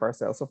outside of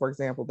ourselves. So for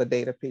example, the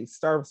data piece,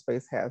 Startup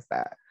Space has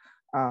that.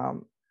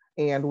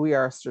 And we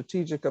are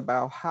strategic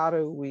about how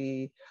do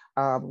we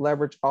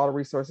leverage all the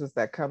resources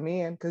that come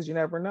in, because you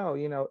never know,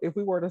 if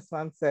we were to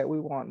sunset, we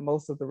want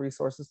most of the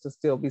resources to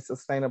still be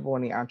sustainable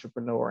in the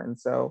entrepreneur. And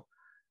so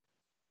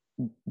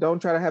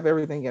don't try to have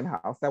everything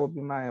in-house. That would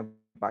be my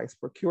advice.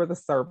 Procure the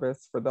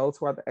service for those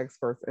who are the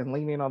experts and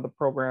leaning on the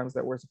programs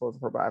that we're supposed to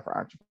provide for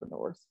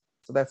entrepreneurs.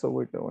 So that's what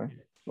we're doing.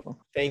 So.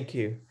 Thank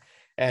you.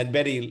 And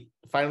Betty,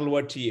 final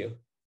word to you.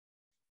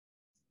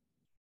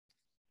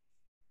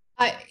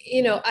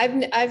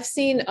 I've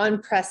seen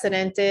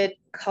unprecedented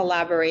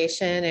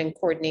collaboration and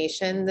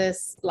coordination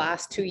this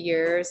last 2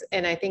 years.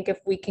 And I think if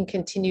we can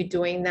continue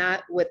doing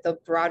that with the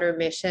broader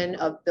mission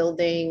of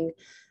building,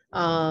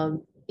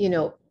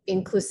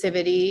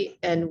 inclusivity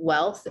and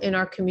wealth in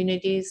our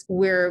communities,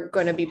 we're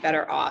going to be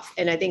better off.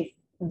 And I think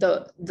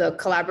the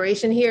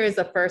collaboration here is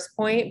the first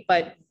point,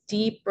 but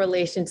deep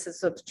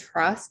relationships of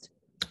trust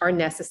are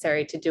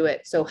necessary to do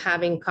it. So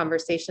having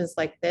conversations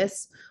like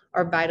this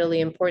are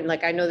vitally important.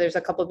 Like I know there's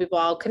a couple of people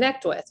I'll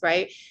connect with,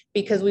 right?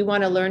 Because we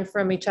want to learn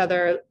from each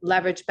other,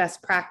 leverage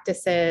best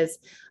practices,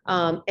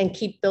 and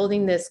keep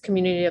building this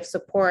community of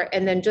support.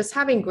 And then just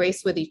having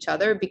grace with each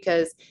other,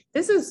 because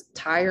this is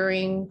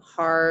tiring,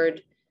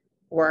 hard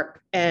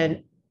work.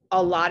 And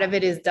a lot of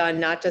it is done,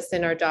 not just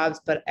in our jobs,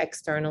 but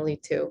externally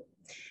too.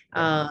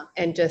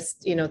 And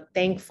just,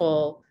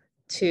 thankful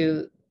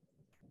to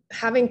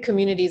having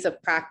communities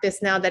of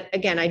practice now that,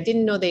 again, I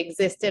didn't know they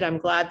existed. I'm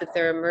glad that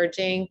they're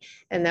emerging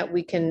and that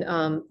we can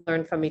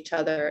learn from each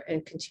other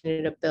and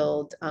continue to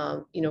build,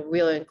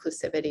 real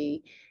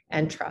inclusivity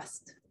and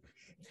trust.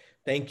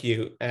 Thank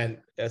you. And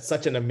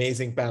such an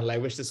amazing panel. I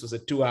wish this was a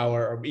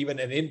 2-hour or even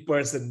an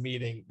in-person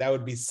meeting. That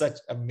would be such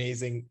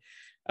amazing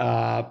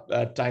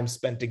time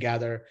spent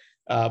together.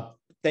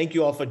 Thank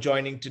you all for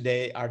joining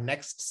today. Our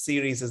next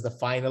series is the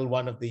final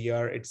one of the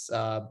year. It's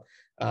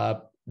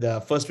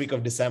the first week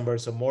of December.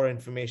 So more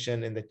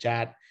information in the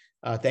chat.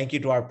 Thank you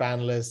to our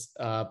panelists.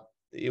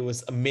 It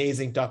was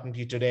amazing talking to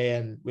you today,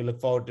 and we look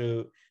forward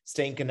to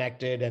staying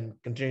connected and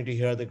continuing to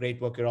hear the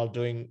great work you're all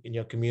doing in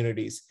your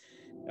communities.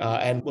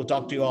 And we'll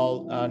talk to you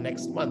all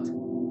next month.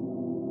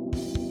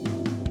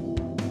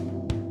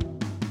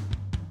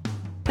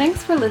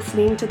 Thanks for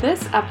listening to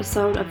this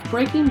episode of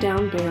Breaking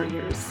Down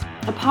Barriers,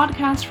 a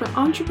podcast for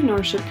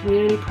entrepreneurship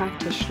community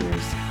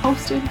practitioners,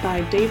 hosted by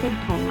David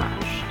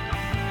Ponraj.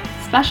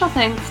 Special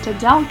thanks to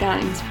Del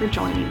Gines for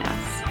joining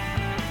us.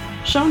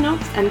 Show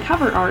notes and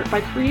cover art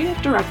by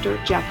creative director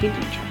Jackie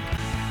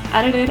Dietrich.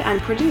 Edited and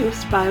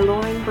produced by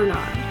Lauren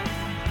Bernard.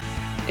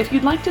 If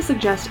you'd like to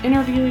suggest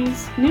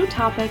interviews, new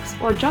topics,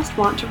 or just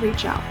want to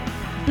reach out,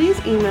 please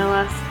email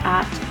us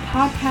at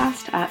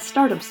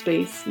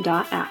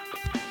podcast@startupspace.app.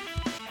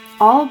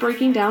 All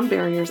Breaking Down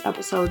Barriers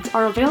episodes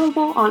are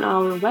available on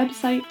our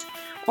website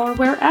or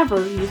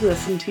wherever you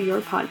listen to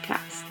your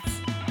podcasts.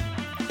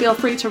 Feel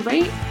free to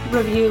rate,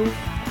 review,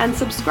 and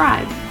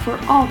subscribe for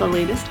all the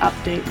latest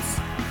updates.